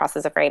writing and the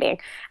process of writing.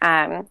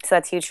 So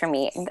that's huge for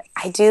me. And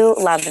I do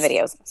love the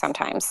videos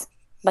sometimes.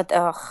 But,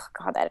 oh,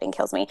 God, the editing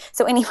kills me.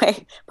 So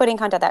anyway, putting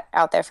content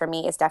out there for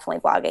me is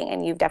definitely blogging.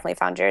 And you've definitely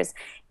found yours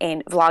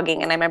in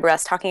vlogging. And I remember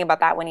us talking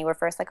about that when you were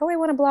first like, oh, I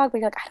want to blog.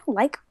 But you're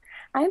like,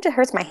 it just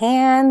hurts my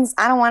hands.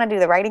 I don't want to do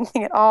the writing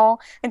thing at all.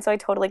 And so I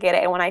totally get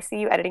it. And when I see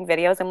you editing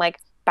videos, I'm like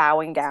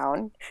bowing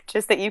down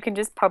just that you can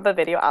just pump a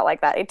video out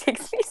like that. It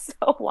takes me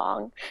so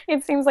long.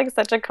 It seems like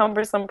such a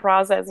cumbersome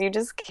process. You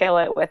just kill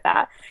it with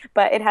that.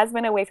 But it has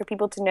been a way for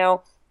people to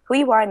know who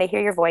you are and they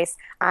hear your voice.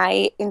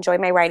 I enjoy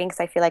my writing because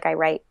I feel like I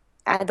write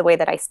the way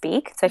that I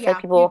speak. So I feel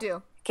like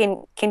people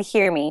can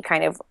hear me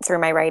kind of through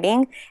my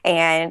writing,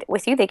 and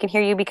with you they can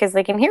hear you because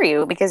they can hear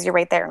you because you're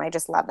right there, and I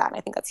just love that, and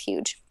I think that's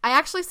huge. I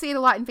actually see it a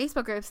lot in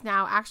Facebook groups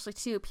now actually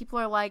too. People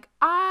are like,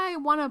 I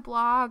want to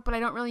blog but I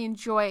don't really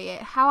enjoy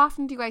it. How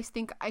often do you guys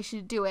think I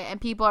should do it? And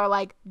people are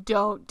like,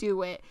 don't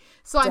do it.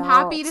 So I'm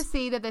happy to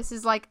see that this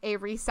is like a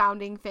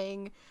resounding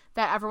thing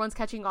that everyone's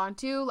catching on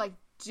to. Like,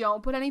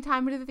 don't put any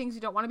time into the things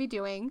you don't want to be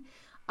doing.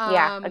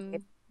 Okay.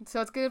 So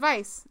it's good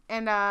advice.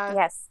 And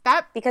yes,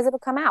 because it'll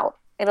come out.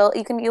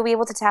 You'll be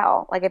able to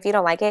tell. Like if you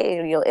don't like it,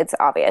 it's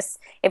obvious.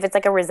 If it's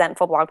like a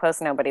resentful blog post,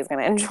 nobody's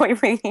gonna enjoy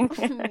reading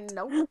it.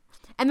 Nope.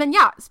 And then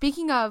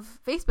speaking of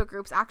Facebook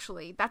groups,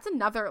 actually, that's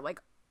another like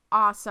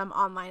awesome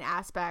online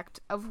aspect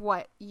of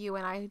what you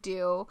and I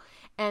do,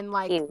 and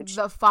like huge.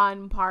 The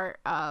fun part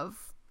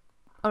of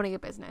owning a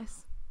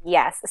business.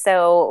 Yes.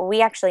 So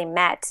we actually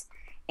met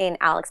in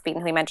Alex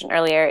Beaton, who we mentioned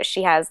earlier.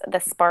 She has the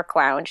Spark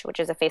Lounge, which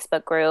is a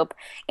Facebook group,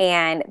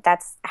 and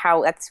that's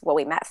what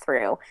we met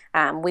through.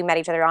 We met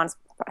each other on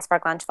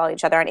Spark Lounge, followed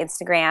each other on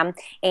Instagram,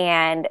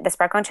 and the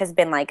Spark Lounge has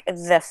been like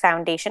the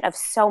foundation of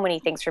so many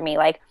things for me.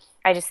 Like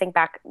I just think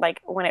back like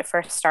when it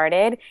first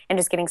started and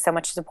just getting so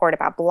much support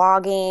about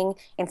blogging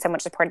and so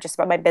much support just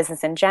about my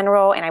business in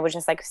general. And I was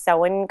just like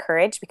so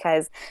encouraged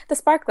because the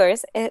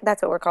Sparklers,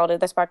 that's what we're called,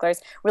 the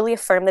Sparklers, really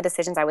affirmed the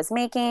decisions I was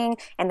making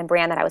and the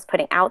brand that I was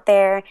putting out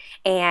there.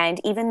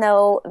 And even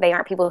though they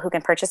aren't people who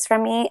can purchase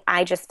from me,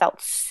 I just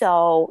felt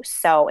so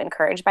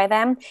encouraged by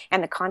them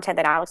and the content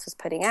that Alex was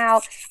putting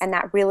out. And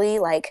that really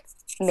like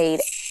made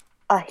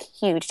a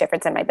huge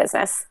difference in my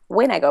business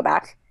when I go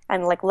back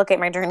and like look at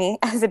my journey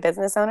as a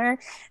business owner.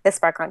 The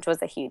Spark Launch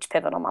was a huge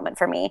pivotal moment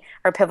for me,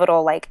 or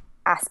pivotal like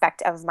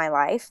aspect of my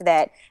life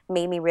that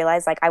made me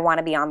realize like I want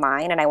to be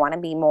online and I want to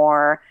be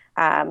more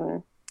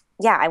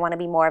I want to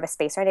be more of a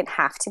spacer. I didn't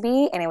have to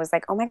be. And it was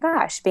like, oh my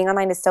gosh, being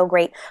online is so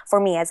great for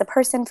me as a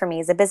person, for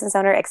me as a business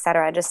owner,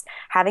 etc. Just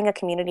having a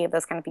community of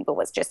those kind of people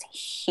was just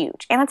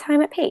huge. And that's how I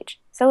met Paige.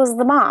 So was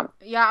the mom.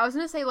 Yeah, I was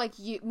going to say like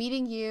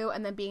meeting you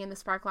and then being in the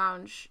Spark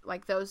Lounge,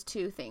 like those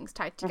two things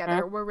tied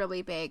together were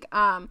really big.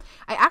 I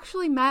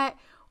actually met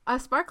a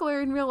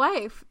sparkler in real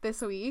life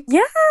this week.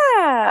 Yeah.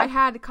 I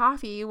had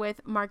coffee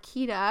with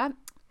Marquita,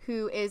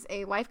 who is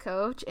a life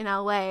coach in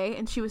LA,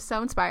 and she was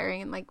so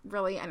inspiring and like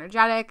really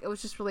energetic. It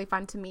was just really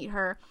fun to meet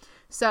her.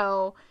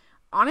 So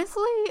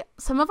honestly,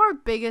 some of our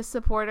biggest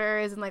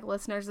supporters and like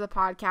listeners of the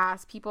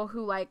podcast, people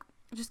who like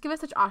just give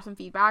us such awesome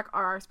feedback,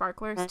 are our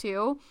sparklers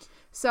too.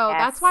 So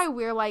that's why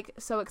we're like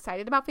so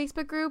excited about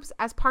Facebook groups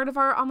as part of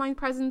our online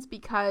presence,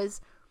 because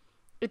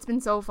it's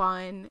been so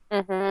fun.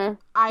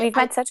 We've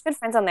had such good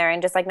friends on there,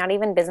 and just like not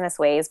even business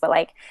ways, but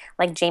like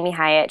Jamie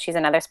Hyatt, she's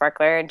another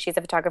sparkler, and she's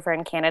a photographer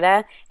in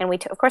Canada. And we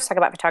of course talk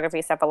about photography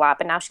stuff a lot,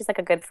 but now she's like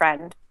a good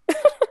friend.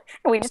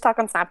 We just talk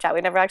on Snapchat.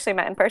 We never actually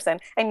met in person.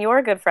 And you're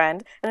a good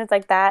friend. And it's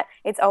like that.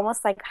 It's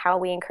almost like how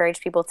we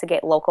encourage people to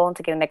get local and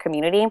to get in the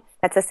community.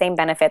 That's the same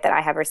benefit that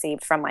I have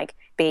received from like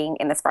being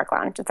in the Spark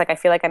Lounge. It's like I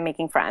feel like I'm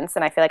making friends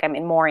and I feel like I'm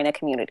more in a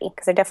community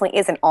because there definitely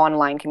is an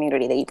online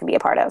community that you can be a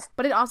part of.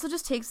 But it also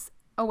just takes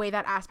away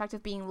that aspect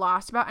of being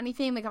lost about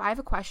anything. Like if I have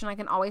a question, I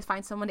can always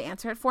find someone to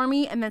answer it for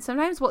me, and then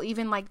sometimes we'll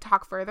even like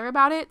talk further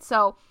about it.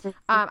 So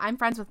I'm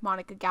friends with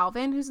Monica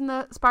Galvin, who's in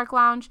the Spark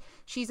Lounge.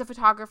 She's a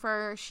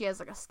photographer. She has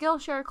like a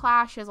Skillshare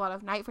class. She has a lot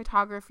of night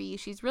photography.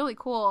 She's really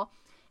cool,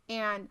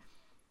 and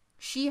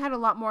she had a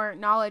lot more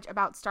knowledge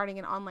about starting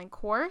an online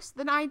course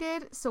than I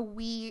did, so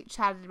we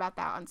chatted about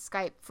that on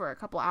Skype for a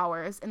couple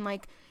hours, and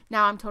like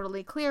now I'm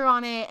totally clear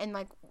on it, and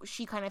like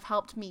she kind of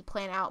helped me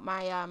plan out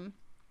my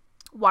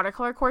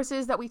watercolor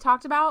courses that we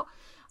talked about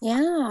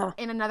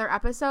in another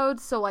episode.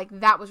 So like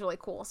that was really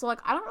cool. So like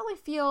I don't really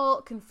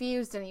feel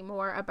confused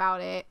anymore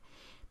about it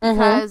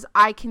because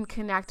I can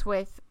connect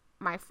with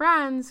my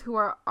friends who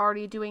are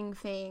already doing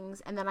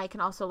things, and then I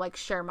can also like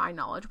share my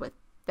knowledge with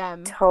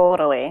them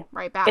Totally.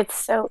 right back. It's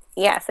so,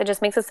 yes, it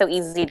just makes it so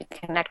easy to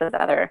connect with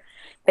other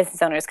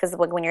business owners because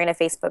when you're in a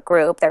Facebook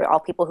group, they're all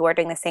people who are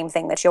doing the same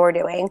thing that you're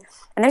doing.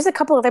 And there's a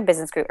couple other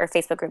business group or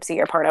Facebook groups that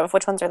you're part of.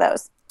 Which ones are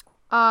those?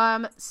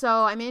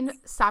 So I'm in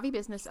Savvy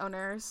Business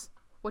Owners,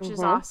 which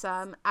is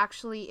awesome.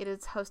 Actually, it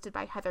is hosted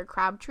by Heather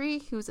Crabtree,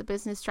 who's a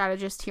business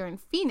strategist here in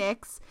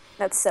Phoenix.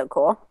 That's so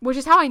cool. Which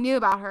is how I knew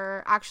about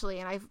her, actually,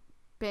 and I've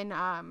been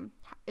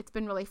it's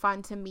been really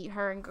fun to meet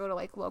her and go to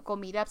like local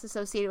meetups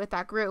associated with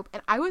that group.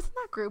 And I was in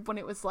that group when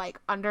it was like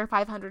under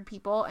 500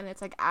 people, and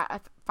it's like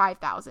at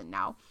 5,000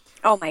 now.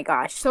 Oh my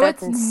gosh. So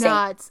it's insane.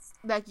 Nuts.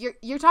 Like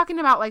you're talking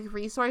about like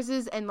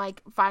resources and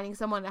like finding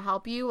someone to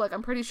help you. Like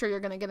I'm pretty sure you're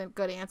going to get a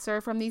good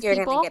answer from these people.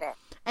 You're going to get it.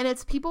 And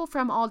it's people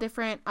from all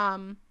different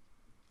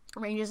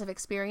ranges of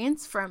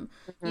experience, from,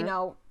 you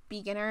know,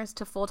 beginners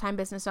to full-time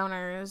business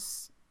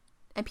owners,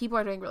 and people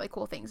are doing really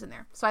cool things in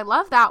there. So I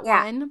love that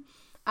one.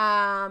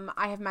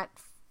 I have met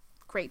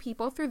great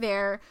people through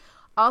there.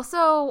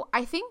 Also,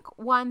 I think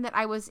one that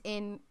I was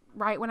in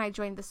right when I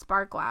joined the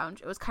Spark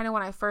Lounge, it was kind of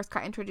when I first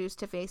got introduced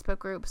to Facebook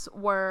groups,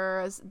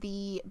 was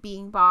the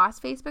Being Boss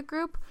Facebook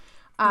group,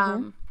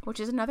 which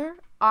is another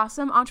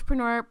awesome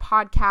entrepreneur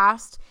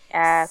podcast.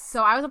 Yes.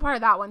 So I was a part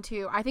of that one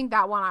too. I think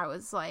that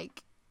one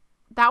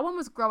that one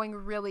was growing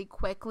really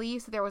quickly,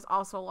 so there was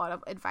also a lot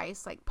of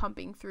advice like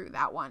pumping through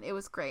that one. It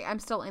was great. I'm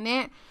still in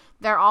it.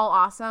 They're all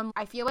awesome.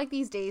 I feel like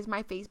these days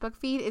my Facebook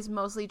feed is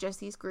mostly just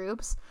these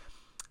groups.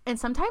 And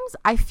sometimes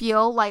I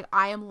feel like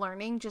I am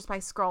learning just by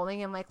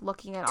scrolling and like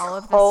looking at all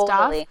of this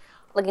stuff.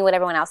 Looking what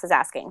everyone else is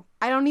asking.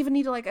 I don't even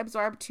need to like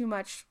absorb too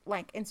much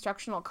like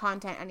instructional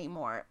content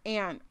anymore.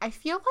 And I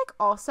feel like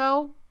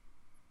also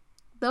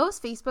those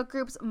Facebook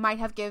groups might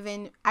have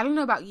given, I don't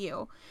know about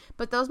you,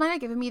 but those might have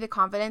given me the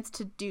confidence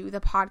to do the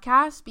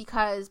podcast,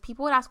 because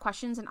people would ask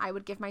questions and I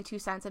would give my 2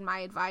 cents and my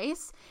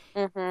advice.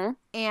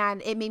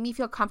 And it made me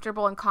feel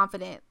comfortable and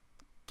confident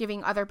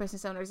giving other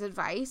business owners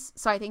advice.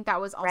 So I think that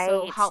was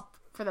also help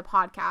for the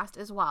podcast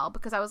as well,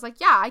 because I was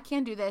like, yeah, I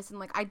can do this. And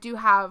like, I do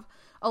have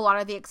a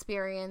lot of the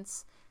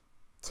experience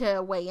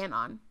to weigh in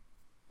on.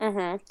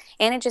 And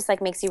it just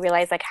like makes you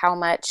realize like how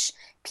much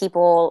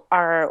people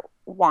are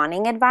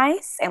wanting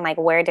advice and like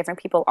where different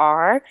people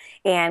are,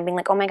 and being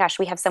like, oh my gosh,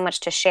 we have so much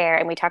to share.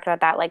 And we talked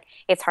about that, like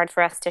it's hard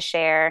for us to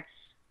share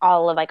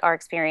all of like our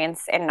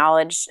experience and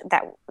knowledge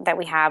that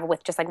we have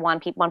with just like one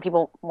people,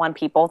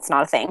 it's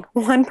not a thing,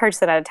 one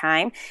person at a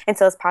time. And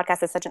so this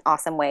podcast is such an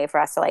awesome way for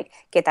us to like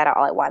get that out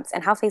all at once.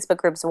 And how Facebook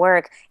groups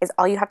work is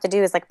all you have to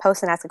do is like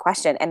post and ask a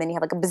question, and then you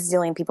have like a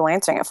bazillion people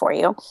answering it for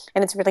you.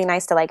 And it's really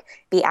nice to like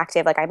be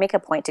active. Like I make a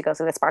point to go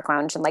through the Spark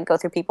Lounge and like go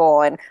through people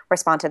and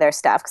respond to their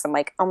stuff, because I'm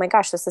like, oh my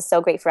gosh, this is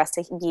so great for us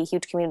to be a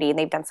huge community, and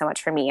they've done so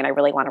much for me, and I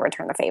really want to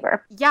return the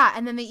favor. Yeah,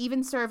 and then they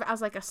even serve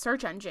as like a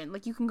search engine.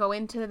 Like you can go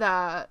into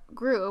the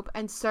group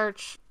and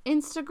search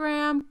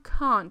Instagram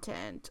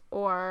content,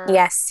 or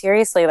yes,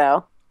 seriously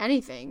though,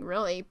 anything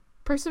really,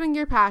 pursuing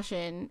your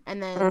passion.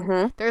 And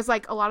then there's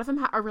like a lot of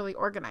them are really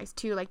organized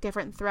too, like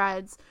different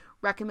threads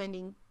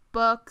recommending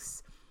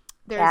books.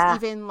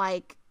 There's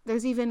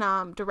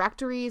even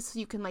directories, so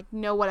you can like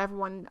know what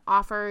everyone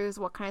offers,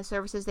 what kind of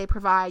services they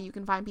provide. You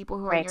can find people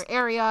who are in your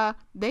area.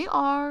 They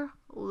are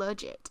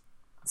legit.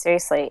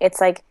 Seriously,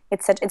 it's like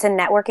it's a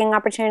networking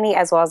opportunity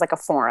as well as like a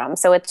forum.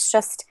 So it's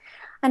just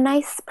a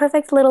nice,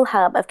 perfect little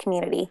hub of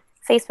community.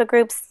 Facebook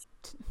groups.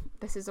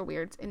 This is a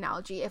weird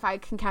analogy. If I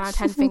can count on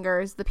 10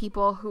 fingers, the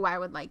people who I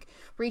would like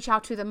reach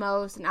out to the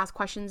most and ask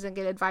questions and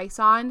get advice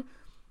on,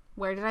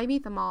 where did I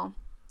meet them all?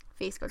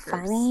 Facebook groups.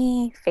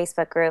 Funny.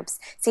 Facebook groups.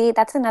 See,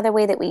 that's another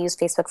way that we use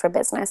Facebook for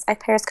business. I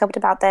periscoped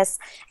about this,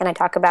 and I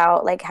talk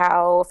about like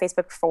how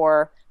Facebook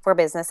for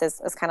business is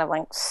kind of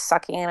like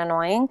sucky and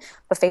annoying,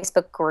 but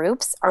Facebook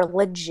groups are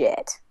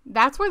legit.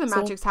 That's where the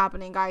magic's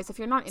happening, guys. If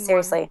you're not in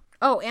seriously. One.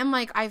 Oh, and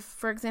like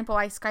for example,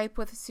 I Skype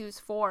with Suze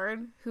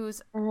Ford,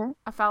 who's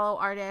a fellow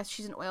artist.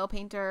 She's an oil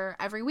painter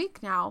every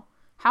week now.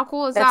 How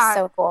cool is that? That's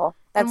so cool.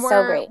 That's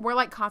so great. We're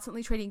like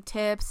constantly trading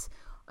tips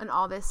and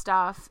all this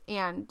stuff,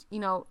 and you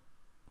know,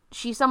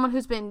 she's someone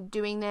who's been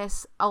doing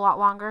this a lot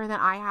longer than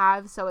I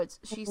have, so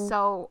she's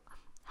so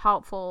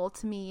helpful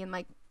to me, and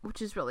like,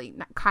 which is really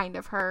kind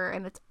of her,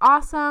 and it's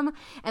awesome.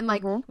 And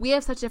like, we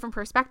have such different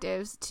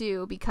perspectives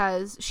too,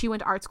 because she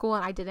went to art school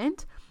and I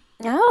didn't.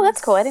 Oh, that's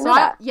cool. I didn't know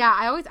that. Yeah,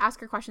 I always ask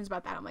her questions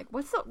about that. I'm like,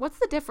 what's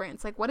the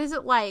difference? Like, what is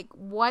it like?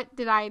 What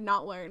did I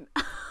not learn?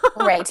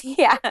 Right.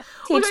 Yeah.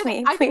 Teach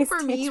me. I think for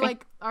me,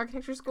 like,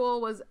 architecture school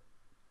was,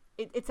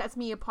 it sets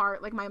me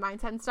apart, like my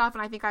mindset and stuff,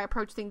 and I think I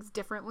approach things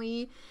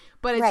differently,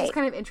 but it's just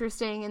kind of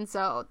interesting. And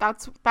so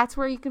that's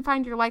where you can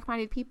find your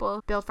like-minded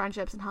people, build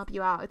friendships, and help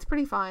you out. It's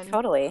pretty fun.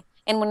 Totally.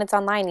 And when it's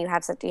online, you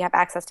have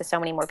access to so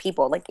many more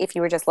people. Like if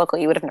you were just local,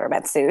 you would have never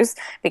met Suze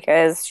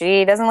because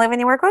she doesn't live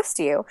anywhere close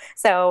to you.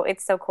 So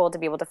it's so cool to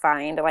be able to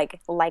find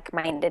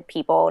like-minded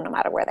people no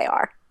matter where they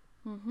are.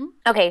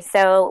 Okay,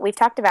 so we've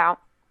talked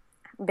about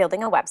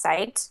building a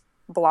website,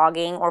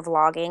 blogging or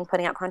vlogging,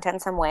 putting out content in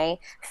some way,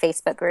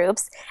 Facebook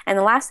groups. And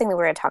the last thing that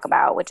we're going to talk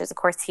about, which is of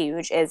course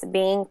huge, is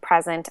being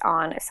present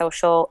on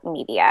social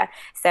media.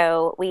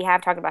 So we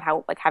have talked about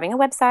how like having a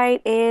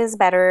website is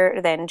better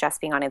than just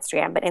being on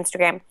Instagram, but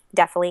Instagram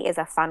definitely is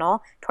a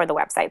funnel toward the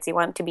website. So you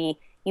want to be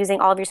using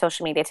all of your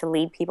social media to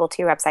lead people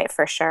to your website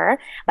for sure,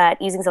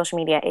 but using social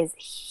media is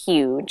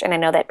huge. And I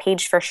know that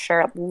Paige for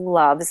sure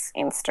loves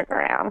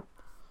Instagram.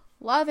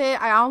 Love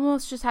it. I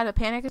almost just had a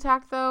panic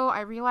attack though. I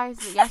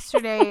realized that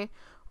yesterday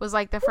was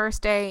like the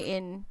first day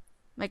in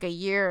like a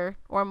year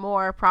or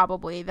more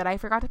probably that I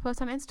forgot to post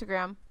on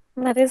Instagram.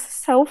 That is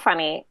so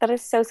funny. That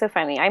is so, so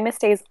funny. I miss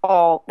days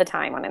all the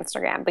time on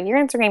Instagram, but your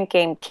Instagram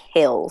game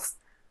kills.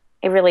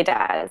 It really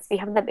does.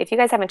 If you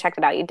guys haven't checked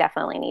it out, you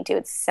definitely need to.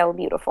 It's so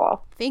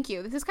beautiful. Thank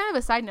you. This is kind of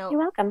a side note. You're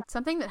welcome.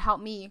 Something that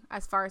helped me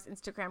as far as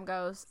Instagram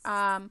goes.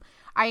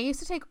 I used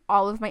to take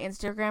all of my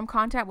Instagram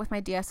content with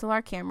my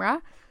DSLR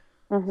camera.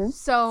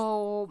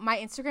 So my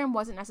Instagram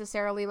wasn't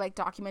necessarily like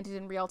documented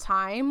in real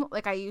time.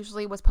 Like I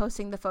usually was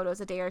posting the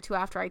photos a day or two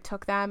after I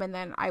took them, and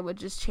then I would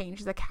just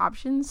change the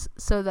captions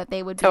so that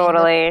they would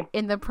be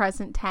in the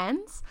present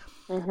tense.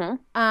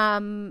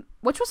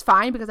 Which was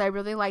fine because I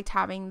really liked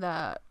having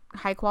the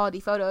high quality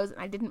photos and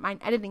I didn't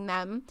mind editing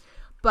them.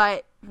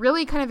 But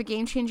really kind of a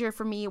game changer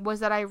for me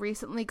was that I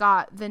recently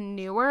got the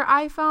newer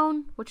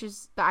iPhone, which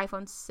is the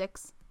iPhone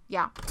 6.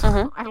 Yeah.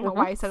 I don't know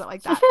why I said it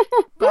like that.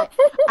 But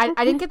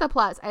I didn't get the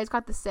Plus. I just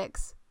got the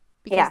 6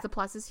 because the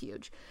Plus is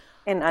huge.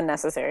 And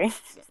unnecessary.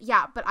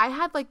 Yeah, but I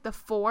had like the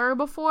 4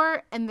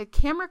 before, and the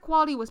camera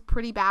quality was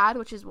pretty bad,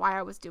 which is why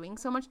I was doing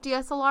so much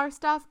DSLR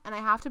stuff. And I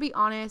have to be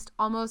honest,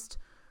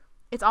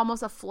 it's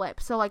almost a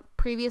flip. So like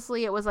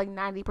previously it was like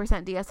 90%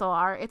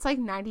 DSLR. It's like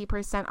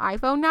 90%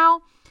 iPhone now.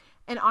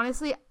 And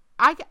honestly,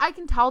 I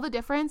can tell the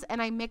difference,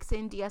 and I mix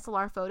in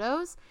DSLR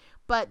photos.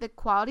 But the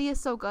quality is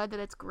so good that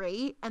it's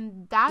great.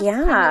 And that's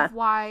kind of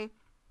why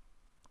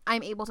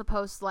I'm able to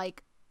post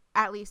like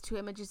at least 2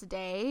 images a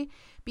day,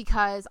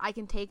 because I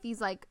can take these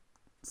like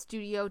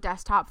studio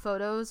desktop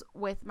photos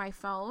with my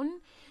phone.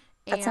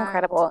 That's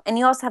incredible. And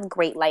you also have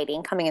great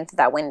lighting coming into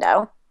that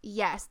window.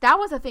 Yes, that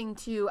was a thing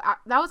too.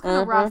 That was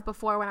kind of rough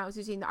before when I was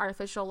using the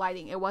artificial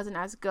lighting. It wasn't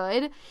as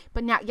good.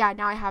 But now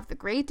I have the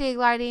great day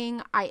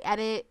lighting. I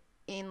edit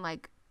in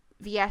like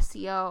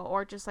VSCO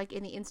or just like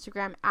in the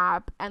Instagram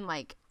app, and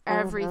like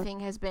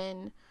everything has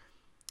been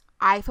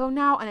iPhone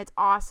now, and it's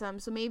awesome.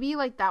 So maybe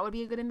like that would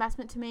be a good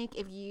investment to make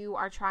if you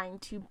are trying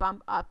to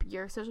bump up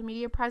your social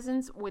media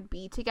presence, would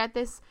be to get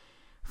this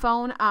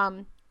phone.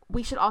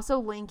 We should also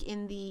link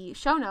in the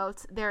show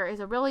notes. There is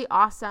a really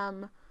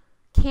awesome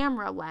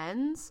camera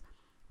lens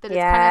that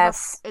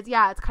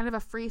it's kind of a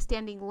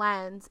freestanding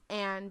lens,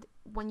 and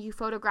when you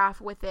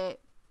photograph with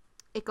it,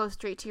 it goes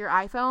straight to your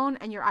iPhone,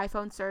 and your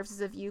iPhone serves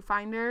as a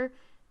viewfinder.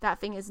 That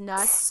thing is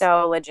nuts.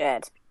 So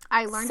legit.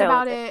 I learned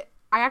about it.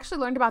 I actually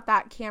learned about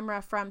that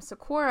camera from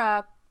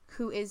Sakura,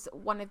 who is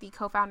one of the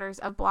co-founders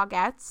of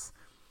Blogettes.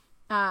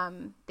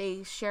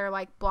 They share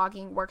like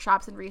blogging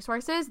workshops and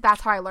resources.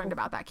 That's how I learned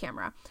about that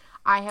camera.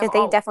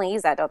 They definitely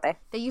use that, don't they?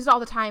 They use it all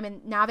the time,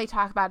 and now they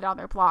talk about it on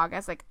their blog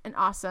as like an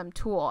awesome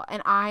tool.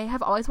 And I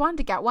have always wanted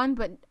to get one,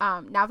 but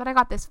now that I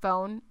got this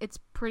phone, it's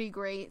pretty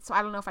great. So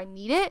I don't know if I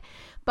need it,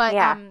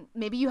 but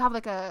maybe you have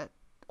like a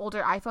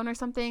older iPhone or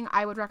something.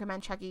 I would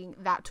recommend checking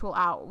that tool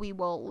out. We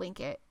will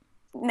link it.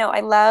 No, I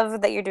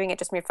love that you're doing it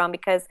just from your phone,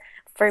 because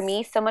for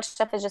me, so much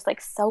stuff is just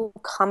like so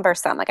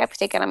cumbersome. Like I have to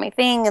take it on my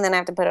thing, and then I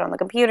have to put it on the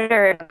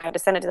computer, and I have to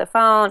send it to the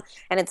phone.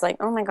 And it's like,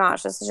 oh my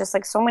gosh, this is just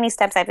like so many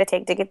steps I have to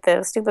take to get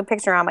the stupid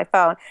picture on my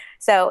phone.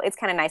 So it's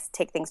kind of nice to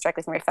take things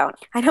directly from your phone.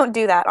 I don't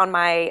do that on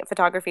my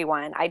photography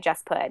one. I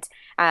just put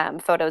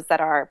photos that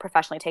are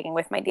professionally taken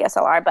with my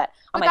DSLR, but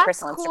on my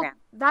personal Instagram.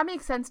 That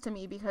makes sense to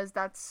me because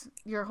that's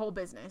your whole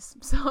business.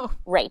 So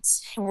right.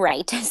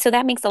 So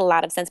that makes a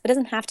lot of sense, but it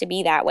doesn't have to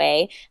be that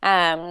way.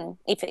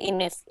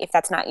 If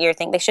that's not your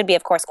thing, they should be,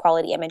 of course,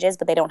 quality images,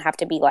 but they don't have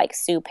to be like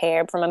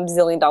superb from a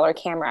 $1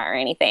 camera or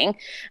anything.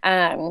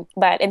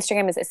 But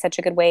Instagram is such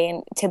a good way,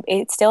 and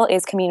it still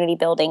is community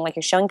building. Like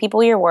you're showing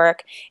people your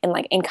work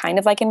in kind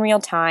of like in real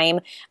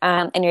time,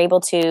 and you're able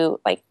to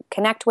like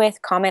connect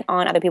with, comment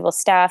on other people's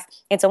stuff.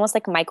 It's almost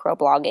like micro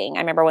blogging. I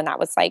remember when that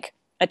was like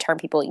a term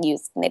people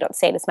use and they don't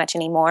say it as much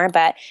anymore,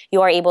 but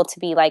you are able to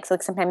be like, so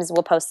like sometimes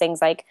we'll post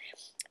things like,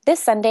 this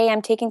Sunday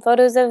I'm taking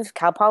photos of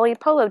Cal Poly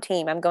polo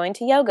team. I'm going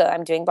to yoga.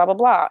 I'm doing blah, blah,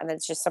 blah. And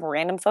it's just some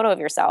random photo of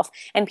yourself.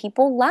 And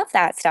people love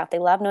that stuff. They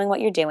love knowing what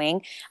you're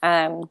doing.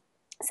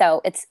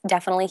 So it's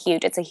definitely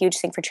huge. It's a huge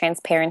thing for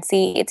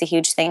transparency. It's a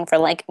huge thing for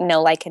like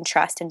know, like, and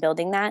trust and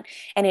building that.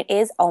 And it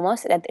is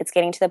almost that it's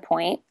getting to the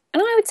point,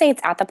 and I would say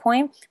it's at the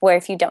point where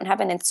if you don't have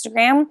an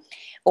Instagram,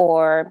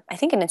 or I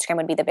think an Instagram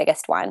would be the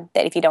biggest one,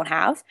 that if you don't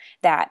have,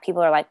 that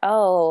people are like,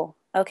 oh,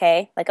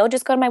 okay. Like, oh,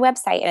 just go to my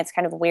website. And it's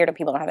kind of weird if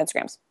people don't have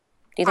Instagrams.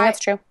 Do you think that's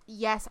true?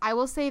 Yes, I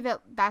will say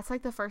that that's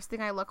like the first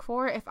thing I look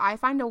for. If I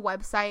find a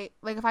website,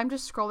 like if I'm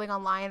just scrolling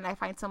online and I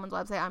find someone's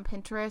website on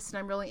Pinterest and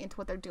I'm really into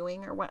what they're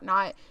doing or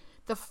whatnot,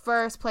 the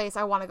first place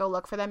I want to go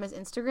look for them is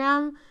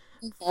Instagram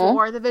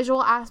for the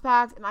visual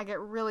aspect, and I get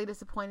really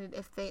disappointed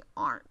if they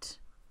aren't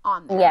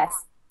on there. Yes,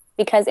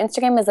 because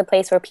Instagram is a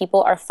place where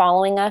people are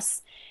following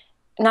us,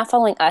 not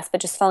following us,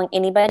 but just following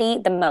anybody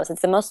the most.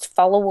 It's the most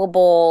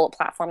followable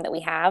platform that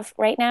we have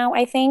right now,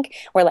 I think,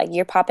 where like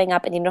you're popping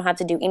up and you don't have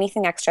to do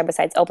anything extra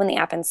besides open the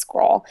app and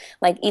scroll.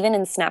 Like even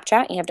in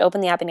Snapchat, you have to open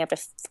the app and you have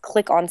to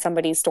click on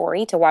somebody's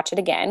story to watch it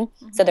again.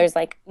 So there's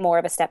like more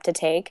of a step to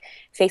take.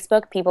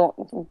 Facebook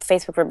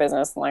for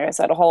business, like I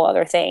said, a whole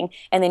other thing.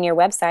 And then your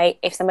website,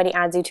 if somebody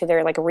adds you to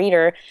their like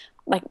reader,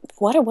 like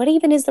what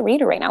even is the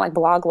reader right now? Like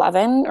Blog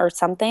Lovin' or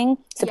something.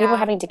 So people are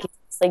having to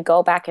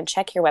go back and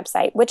check your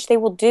website, which they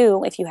will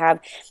do if you have,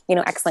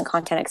 excellent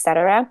content,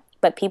 etc.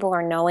 But people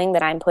are knowing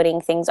that I'm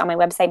putting things on my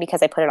website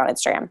because I put it on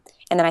Instagram,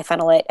 and then I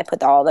funnel it and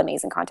put all the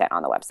amazing content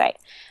on the website.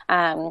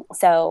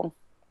 So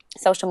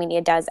social media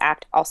does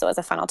act also as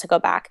a funnel to go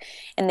back.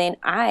 And then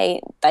I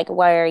like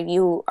where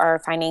you are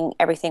finding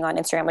everything on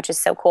Instagram, which is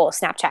so cool.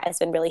 Snapchat has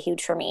been really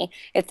huge for me.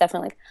 It's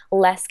definitely like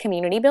less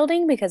community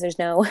building because there's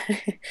no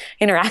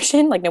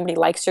interaction. Like nobody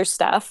likes your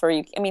stuff, or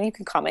you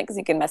can comment because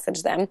you can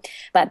message them.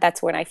 But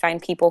that's when I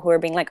find people who are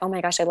being like, oh my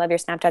gosh, I love your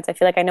Snapchats. I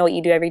feel like I know what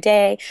you do every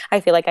day.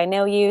 I feel like I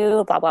know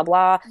you, blah, blah,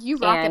 blah. You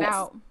rock it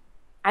out.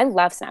 I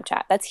love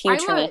Snapchat. That's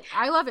huge for me.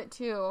 I love it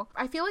too.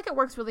 I feel like it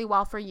works really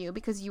well for you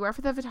because you are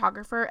for the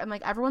photographer, and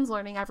like everyone's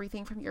learning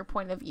everything from your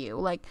point of view.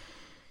 Like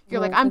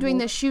you're like, I'm doing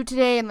this shoot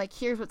today, and like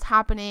here's what's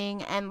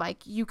happening, and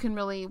like you can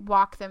really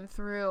walk them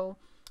through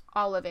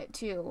all of it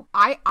too.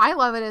 I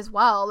love it as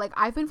well. Like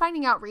I've been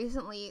finding out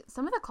recently,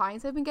 some of the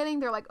clients I've been getting,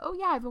 they're like, oh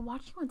yeah, I've been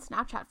watching you on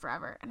Snapchat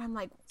forever. And I'm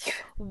like,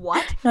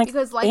 what?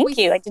 Because like thank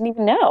you. I didn't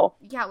even know.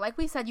 Yeah, like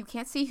we said, you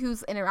can't see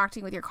who's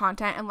interacting with your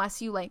content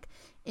unless you like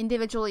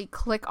individually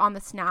click on the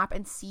snap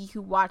and see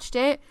who watched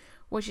it,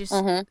 which is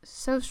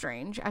so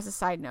strange. As a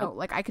side note,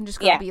 like I can just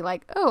go be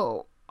like,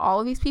 oh, all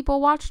of these people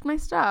watched my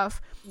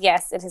stuff.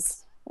 Yes, it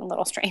is a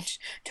little strange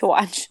to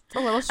watch. A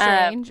little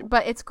strange,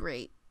 but it's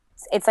great.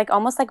 It's like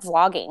almost like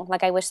vlogging.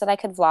 Like I wish that I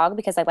could vlog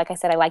because like I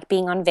said, I like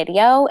being on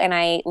video and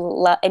I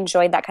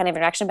enjoyed that kind of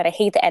interaction, but I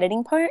hate the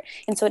editing part.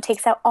 And so it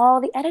takes out all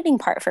the editing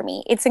part for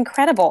me. It's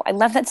incredible. I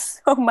love that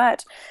so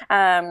much.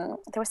 There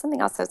was something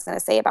else I was going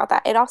to say about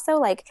that. It also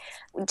like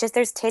just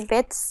there's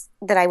tidbits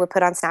that I would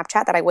put on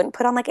Snapchat that I wouldn't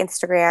put on like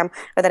Instagram,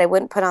 or that I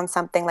wouldn't put on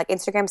something like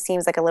Instagram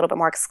seems like a little bit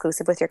more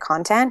exclusive with your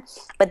content,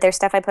 but there's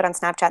stuff I put on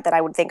Snapchat that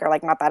I would think are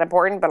like not that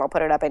important, but I'll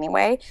put it up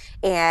anyway.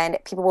 And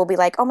people will be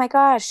like, oh my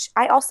gosh,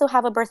 I also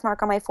have a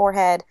birthmark on my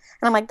forehead.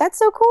 And I'm like, that's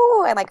so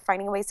cool. And like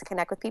finding ways to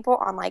connect with people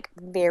on like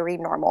very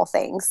normal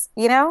things,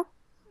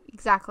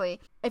 Exactly.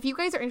 If you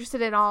guys are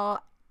interested at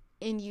all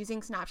in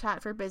using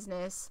Snapchat for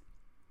business,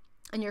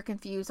 and you're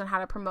confused on how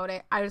to promote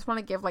it, I just want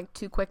to give like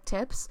 2 quick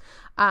tips.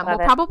 We'll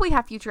probably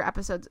have future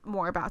episodes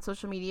more about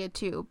social media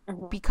too,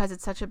 because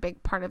it's such a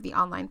big part of the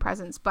online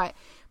presence. But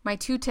my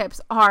 2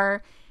 tips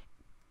are,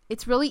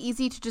 it's really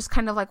easy to just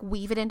kind of like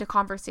weave it into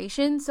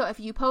conversation. So if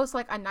you post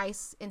like a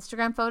nice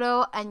Instagram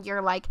photo and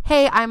you're like,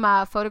 hey, I'm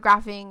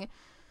photographing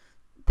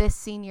this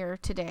senior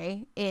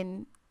today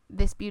in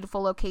this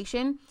beautiful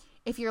location.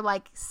 If you're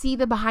like, see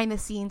the behind the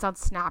scenes on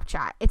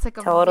Snapchat, it's like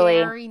a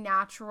very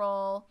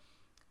natural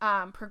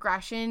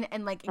progression,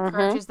 and like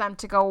encourages them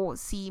to go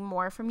see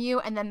more from you,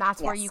 and then that's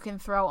where you can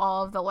throw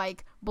all of the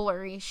like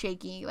blurry,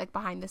 shaky, like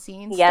behind the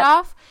scenes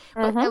stuff,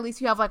 but at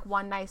least you have like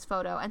one nice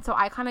photo. And so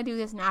I kind of do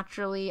this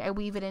naturally. I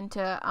weave it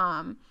into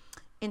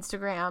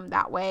Instagram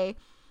that way.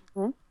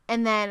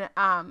 And then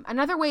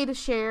another way to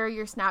share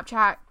your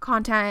Snapchat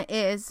content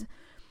is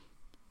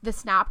the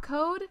snap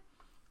code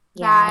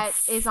that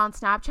is on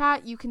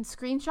Snapchat. You can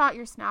screenshot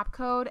your snap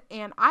code,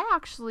 and I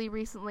actually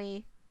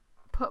recently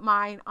put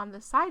mine on the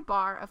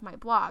sidebar of my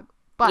blog.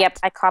 But yep,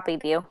 I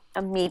copied you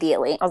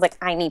immediately. I was like,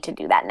 I need to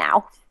do that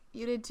now.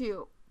 You did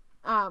too,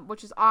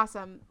 which is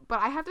awesome. But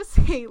I have to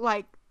say,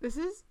 like, this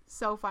is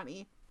so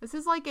funny. This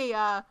is like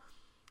a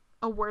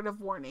word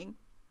of warning.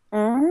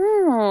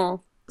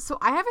 So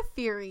I have a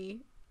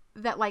theory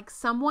that like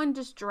someone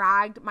just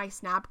dragged my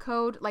snap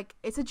code, like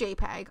it's a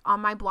JPEG on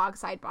my blog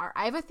sidebar.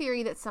 I have a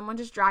theory that someone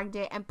just dragged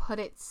it and put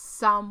it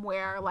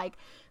somewhere. Like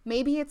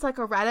maybe it's like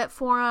a Reddit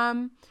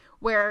forum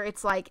where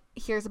it's like,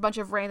 here's a bunch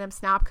of random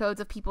snap codes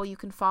of people you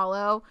can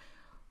follow.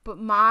 But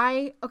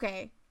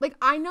like,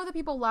 I know that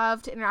people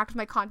love to interact with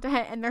my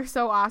content and they're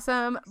so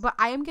awesome, but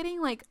I am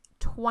getting like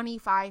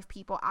 25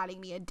 people adding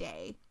me a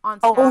day on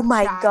Oh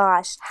my Snapchat.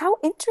 gosh. How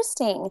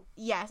interesting.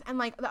 Yes. And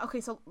like,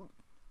 okay, so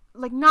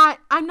like,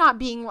 I'm not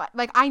being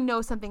like, I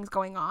know something's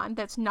going on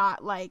that's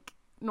not like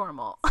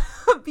normal.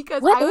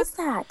 Because What is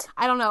that?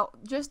 I don't know,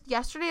 just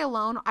yesterday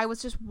alone, I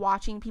was just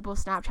watching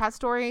people's Snapchat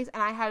stories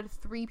and I had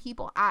 3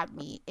 people add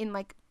me in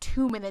like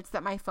 2 minutes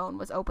that my phone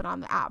was open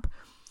on the app.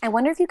 I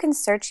wonder if you can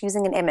search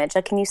using an image.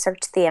 Like, can you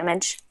search the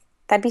image?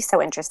 That'd be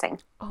so interesting.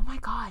 Oh my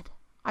God.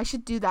 I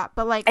should do that.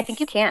 But like, I think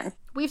you can.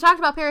 We've talked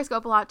about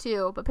Periscope a lot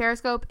too, but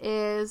Periscope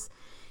is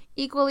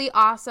equally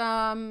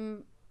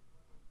awesome.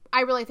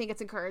 I really think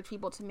it's encouraged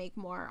people to make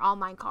more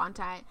online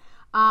content.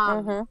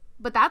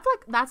 But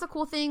that's a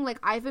cool thing. Like,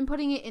 I've been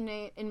putting it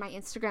in my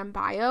Instagram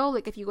bio.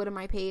 Like, if you go to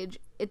my page,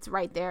 it's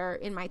right there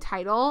in my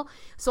title.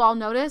 So I'll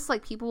notice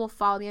like people will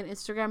follow me on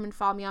Instagram and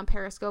follow me on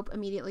Periscope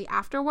immediately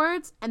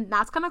afterwards, and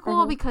that's kind of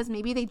cool because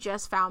maybe they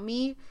just found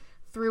me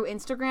through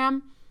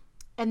Instagram,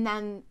 and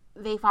then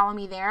they follow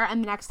me there,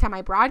 and the next time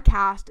I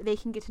broadcast, they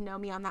can get to know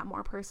me on that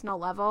more personal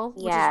level,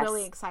 which is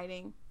really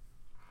exciting.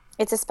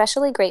 It's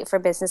especially great for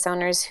business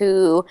owners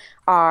who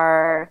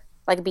are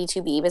like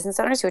B2B business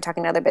owners who are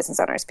talking to other business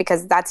owners,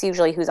 because that's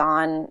usually who's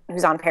on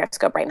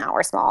Periscope right now,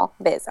 or small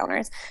biz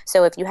owners.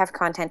 So if you have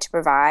content to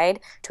provide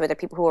to other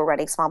people who are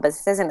running small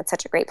businesses, and it's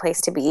such a great place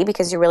to be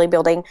because you're really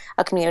building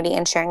a community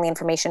and sharing the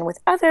information with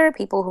other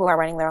people who are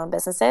running their own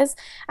businesses.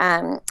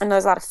 And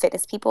there's a lot of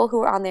fitness people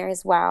who are on there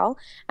as well,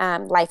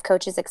 life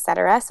coaches,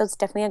 etc. So it's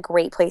definitely a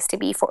great place to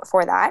be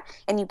for that.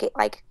 And you get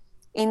like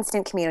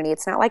instant community.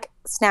 It's not like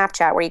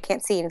Snapchat where you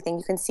can't see anything.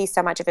 You can see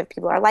so much of if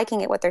people are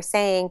liking it, what they're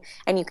saying,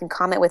 and you can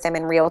comment with them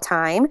in real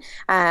time.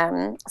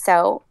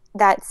 So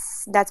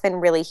that's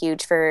been really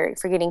huge for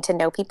getting to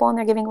know people, and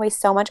they're giving away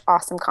so much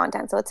awesome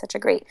content. So it's such a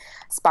great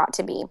spot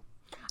to be.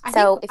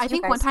 I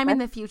think one time in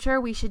the future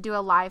we should do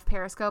a live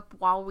Periscope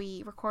while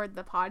we record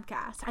the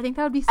podcast. I think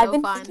that would be so fun.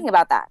 I've been thinking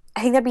about that.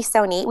 I think that'd be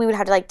so neat. We would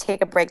have to like take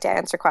a break to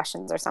answer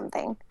questions or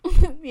something.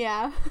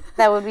 Yeah.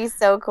 That would be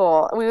so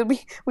cool. We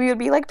would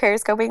be like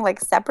Periscoping like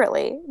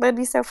separately. That'd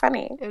be so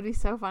funny. It would be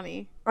so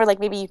funny. Or like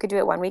maybe you could do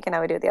it one week and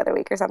I would do it the other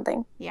week or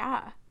something.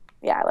 Yeah.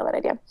 Yeah, I love that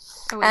idea.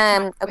 Oh,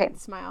 wait, okay. Wait,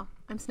 smile.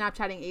 I'm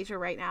Snapchatting Asia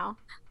right now.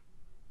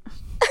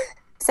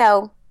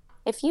 So,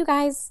 if you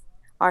guys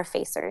are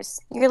facers,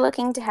 you're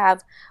looking to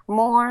have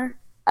more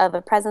of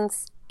a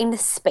presence in the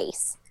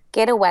space,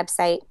 get a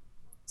website,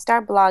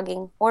 start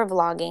blogging or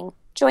vlogging,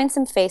 join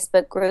some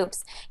Facebook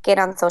groups, get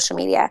on social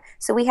media.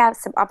 So we have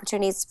some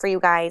opportunities for you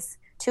guys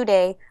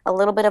today, a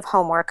little bit of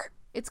homework.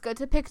 It's good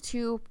to pick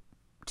two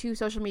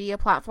social media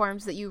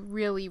platforms that you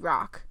really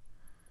rock.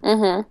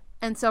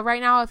 And so right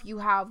now, if you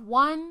have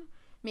one,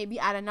 maybe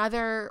add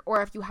another,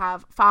 or if you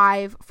have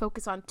 5,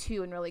 focus on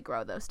 2 and really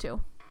grow those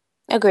 2.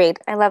 Agreed.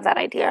 I love that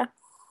idea.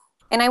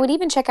 And I would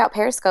even check out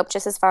Periscope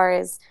just as far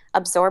as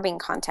absorbing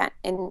content.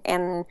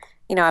 And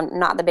you know, I'm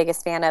not the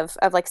biggest fan of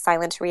like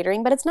silent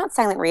reading, but it's not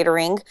silent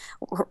reading,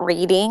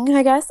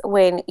 I guess,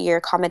 when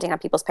you're commenting on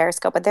people's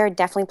Periscope. But there are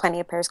definitely plenty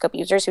of Periscope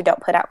users who don't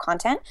put out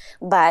content,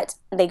 but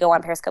they go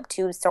on Periscope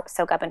to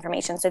soak up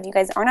information. So if you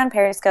guys aren't on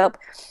Periscope,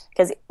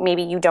 because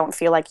maybe you don't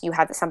feel like you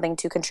have something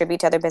to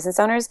contribute to other business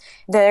owners,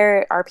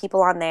 there are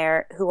people on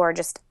there who are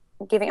just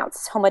giving out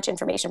so much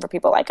information for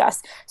people like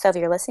us. So if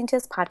you're listening to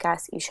this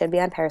podcast, you should be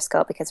on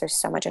Periscope because there's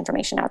so much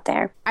information out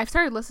there. I've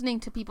started listening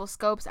to people's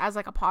scopes as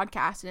like a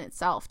podcast in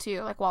itself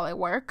too, like while I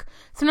work.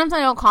 Sometimes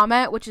I don't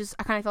comment, which is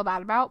I kind of feel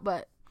bad about,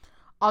 but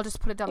I'll just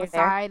put it down the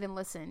side and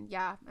listen.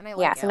 Yeah, and I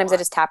like it. Sometimes I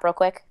just tap real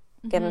quick,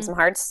 give them some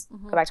hearts,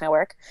 go back to my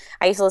work.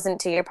 I used to listen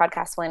to your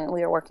podcast when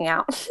we were working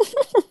out.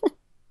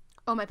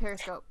 Oh, my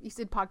Periscope. You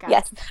said podcast.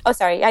 Yes. Oh,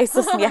 sorry. I used to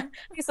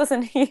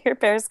listen to your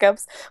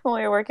Periscopes when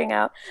we were working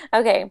out.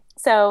 Okay.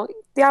 So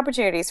the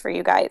opportunities for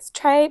you guys.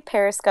 Try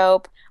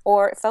Periscope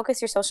or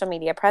focus your social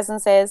media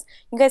presences.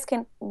 You guys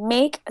can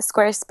make a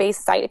Squarespace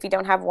site if you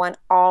don't have one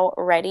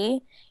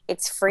already.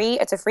 It's free.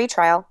 It's a free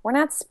trial. We're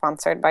not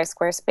sponsored by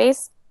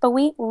Squarespace, but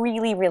we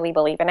really, really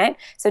believe in it.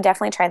 So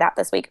definitely try that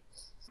this week.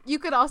 You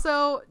could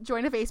also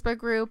join a Facebook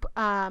group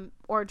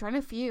or join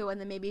a few and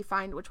then maybe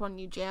find which one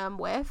you jam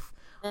with.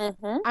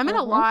 I'm in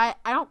a lot.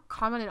 I don't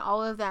comment in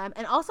all of them.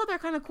 And also they're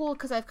kind of cool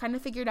because I've kind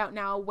of figured out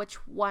now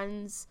which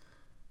ones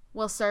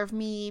will serve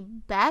me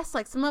best.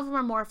 Like some of them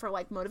are more for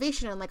like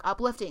motivation and like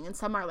uplifting, and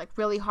some are like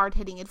really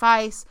hard-hitting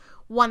advice.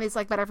 One is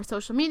like better for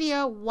social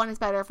media. One is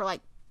better for like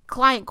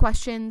client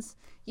questions,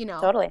 you know.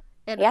 Totally.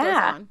 And it goes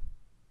on.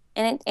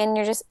 And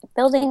you're just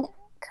building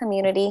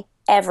community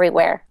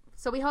everywhere.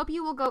 So we hope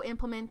you will go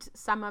implement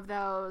some of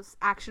those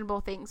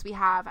actionable things we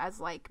have as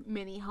like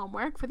mini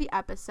homework for the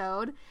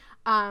episode.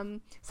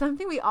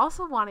 Something we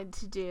also wanted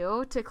to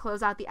do to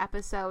close out the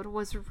episode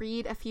was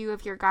read a few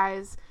of your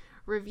guys'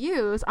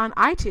 reviews on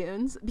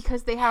iTunes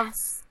because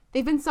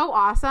they've been so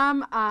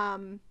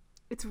awesome.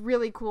 It's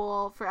really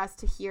cool for us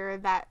to hear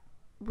that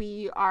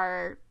we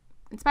are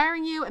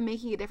inspiring you and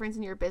making a difference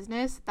in your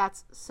business.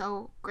 That's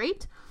so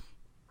great.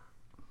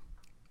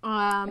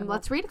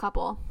 Let's read a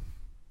couple.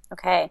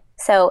 Okay.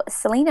 So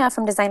Selena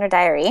from Designer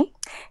Diary,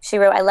 she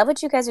wrote, I love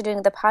what you guys are doing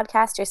with the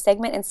podcast. Your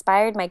segment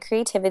inspired my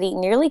creativity,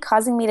 nearly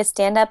causing me to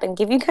stand up and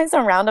give you guys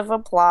a round of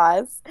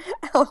applause.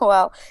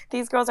 LOL.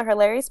 These girls are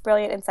hilarious,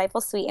 brilliant,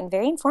 insightful, sweet, and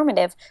very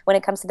informative when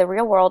it comes to the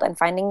real world and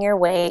finding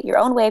your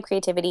own way of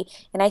creativity.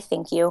 And I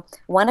thank you.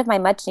 One of my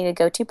much needed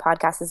go-to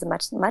podcasts is a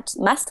much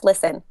must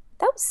listen.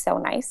 That was so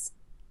nice.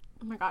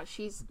 Oh my gosh,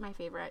 she's my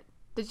favorite.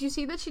 Did you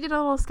see that she did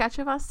a little sketch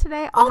of us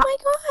today? Oh my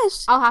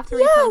gosh. I'll have to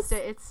repost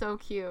it. It's so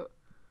cute.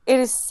 It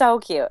is so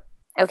cute.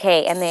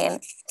 Okay, and then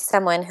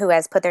someone who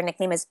has put their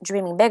nickname as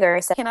Dreaming Bigger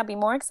said, cannot be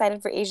more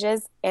excited for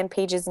Asia's and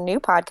Paige's new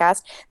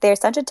podcast. They are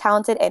such a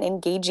talented and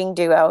engaging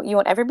duo. You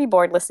won't ever be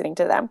bored listening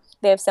to them.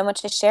 They have so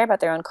much to share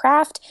about their own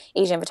craft,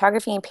 Asian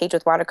photography, and Paige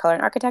with watercolor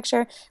and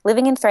architecture,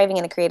 living and thriving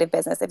in a creative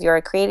business. If you are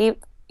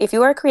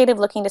a creative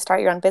looking to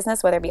start your own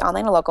business, whether it be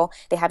online or local,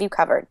 they have you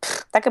covered.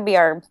 That could be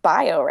our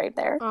bio right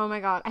there. Oh my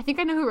God. I think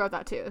I know who wrote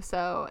that too,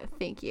 so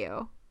thank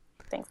you.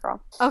 Thanks,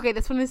 girl. Okay,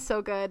 this one is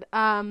so good.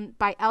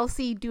 By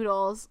Elsie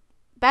Doodles.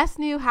 Best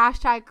new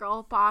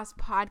 #Girl Boss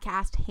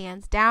podcast,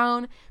 hands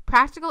down.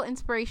 Practical,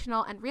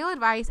 inspirational, and real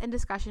advice and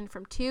discussion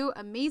from two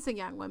amazing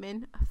young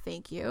women,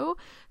 thank you,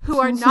 who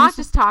are not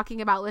just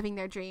talking about living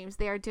their dreams.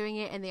 They are doing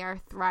it and they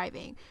are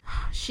thriving.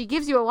 She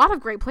gives you a lot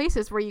of great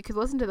places where you could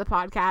listen to the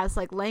podcast,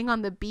 like laying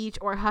on the beach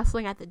or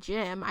hustling at the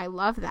gym. I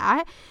love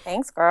that.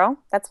 Thanks, girl.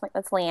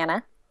 That's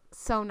Leanna.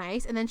 So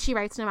nice. And then she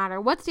writes, no matter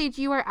what stage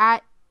you are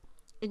at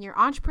in your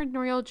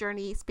entrepreneurial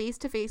journey, Space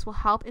to Face will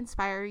help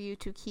inspire you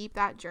to keep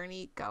that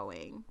journey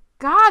going.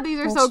 God, these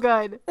are so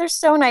good. They're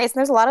so nice. And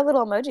there's a lot of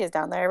little emojis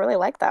down there. I really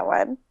like that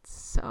one.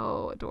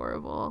 So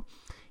adorable.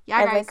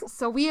 Yeah, guys.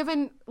 So we have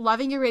been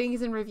loving your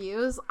ratings and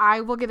reviews.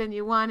 I will get a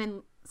new one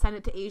and send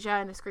it to Asia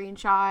in a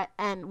screenshot.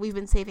 And we've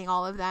been saving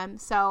all of them.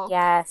 So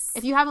yes,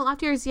 if you haven't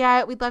left yours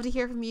yet, we'd love to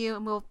hear from you.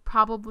 And we'll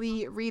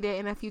probably read it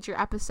in a future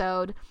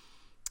episode.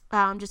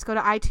 Just go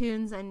to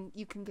iTunes and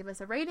you can give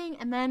us a rating.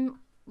 And then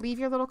leave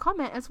your little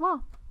comment as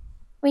well.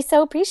 We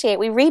so appreciate it.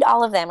 We read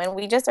all of them and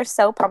we just are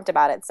so pumped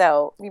about it.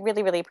 So we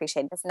really, really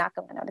appreciate it. It's not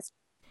going to notice.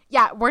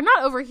 Yeah, we're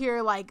not over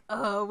here like,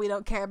 oh, we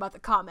don't care about the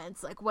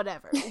comments, like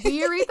whatever.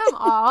 We read them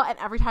all, and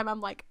every time I'm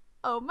like,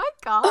 oh my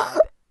God.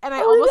 And I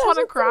almost want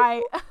to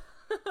cry.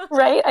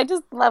 Right? I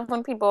just love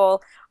when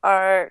people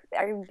are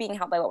being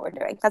helped by what we're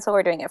doing. That's what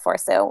we're doing it for.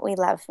 So we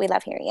love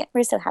hearing it.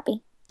 We're so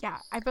happy. Yeah,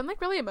 I've been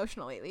like really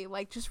emotional lately.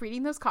 Like just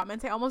reading those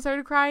comments, I almost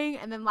started crying.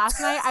 And then last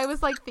night I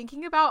was like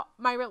thinking about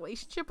my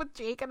relationship with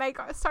Jake and I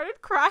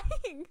started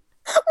crying.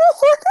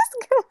 What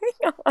is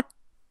going on?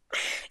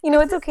 You know,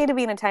 it's okay to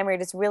be in a time where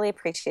you're just really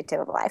appreciative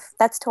of life.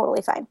 That's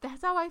totally fine.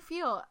 That's how I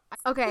feel.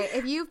 Okay,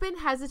 if you've been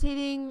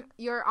hesitating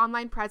your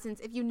online presence,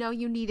 if you know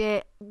you need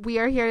it, we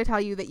are here to tell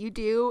you that you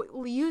do.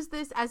 Use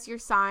this as your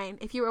sign.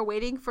 If you were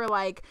waiting for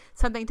like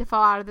something to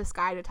fall out of the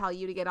sky to tell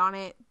you to get on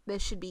it,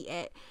 this should be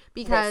it.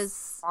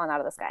 Because falling out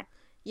of the sky.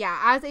 Yeah,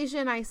 as Asia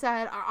and I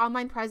said, our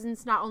online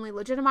presence not only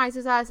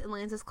legitimizes us and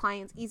lands us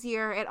clients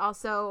easier, it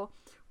also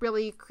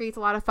really creates a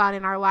lot of fun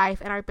in our life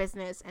and our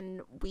business,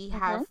 and we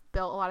have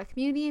built a lot of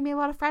community and made a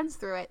lot of friends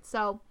through it.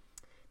 So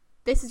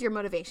this is your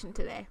motivation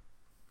today.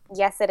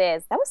 Yes, it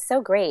is. That was so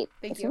great.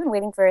 Thank you. You've been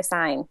waiting for a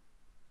sign.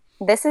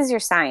 This is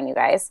your sign, you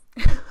guys.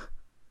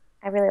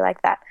 I really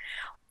like that.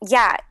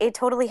 Yeah, it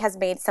totally has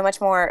made so much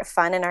more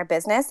fun in our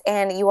business,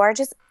 and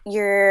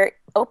you're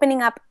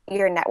opening up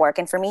your network.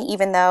 And for me,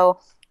 even though,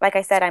 like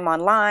I said, I'm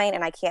online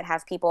and I can't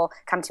have people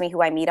come to me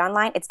who I meet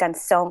online, it's done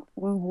so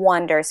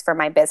wonders for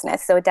my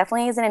business. So it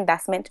definitely is an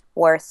investment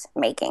worth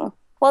making.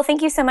 Well,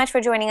 thank you so much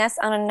for joining us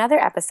on another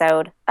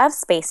episode of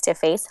Space to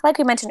Face. Like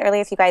we mentioned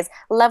earlier, if you guys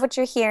love what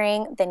you're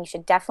hearing, then you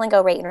should definitely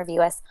go rate and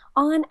review us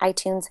on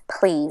iTunes,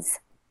 please.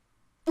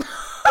 What?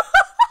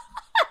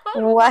 I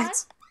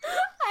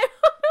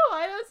don't know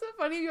why that's so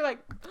funny. You're like,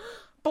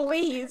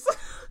 please.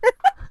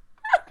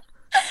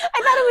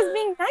 I thought it was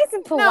being nice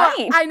and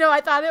polite. No, I know.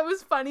 I thought it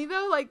was funny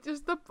though. Like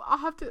just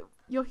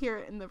you'll hear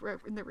it in the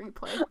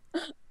replay.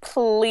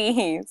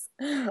 Please.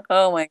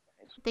 Oh my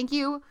gosh. Thank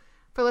you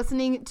for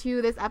listening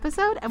to this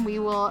episode, and we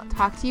will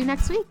talk to you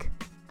next week.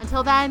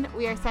 Until then,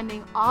 we are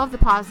sending all of the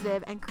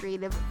positive and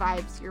creative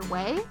vibes your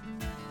way.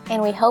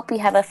 And we hope you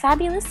have a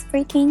fabulous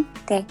freaking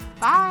day.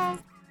 Bye.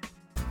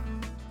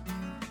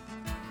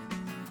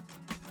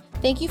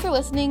 Thank you for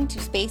listening to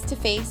Space to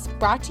Face,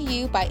 brought to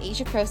you by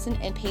Asia Croson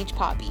and Paige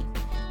Poppy.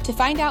 To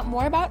find out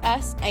more about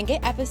us and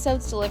get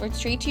episodes delivered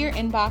straight to your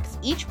inbox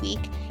each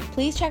week,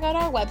 please check out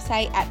our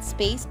website at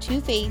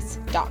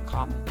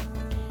space2face.com.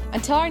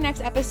 Until our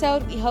next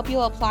episode, we hope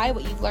you'll apply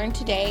what you've learned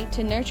today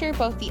to nurture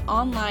both the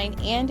online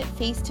and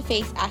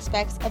face-to-face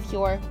aspects of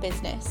your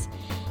business.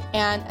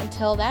 And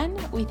until then,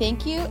 we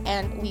thank you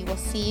and we will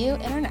see you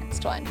in our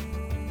next one.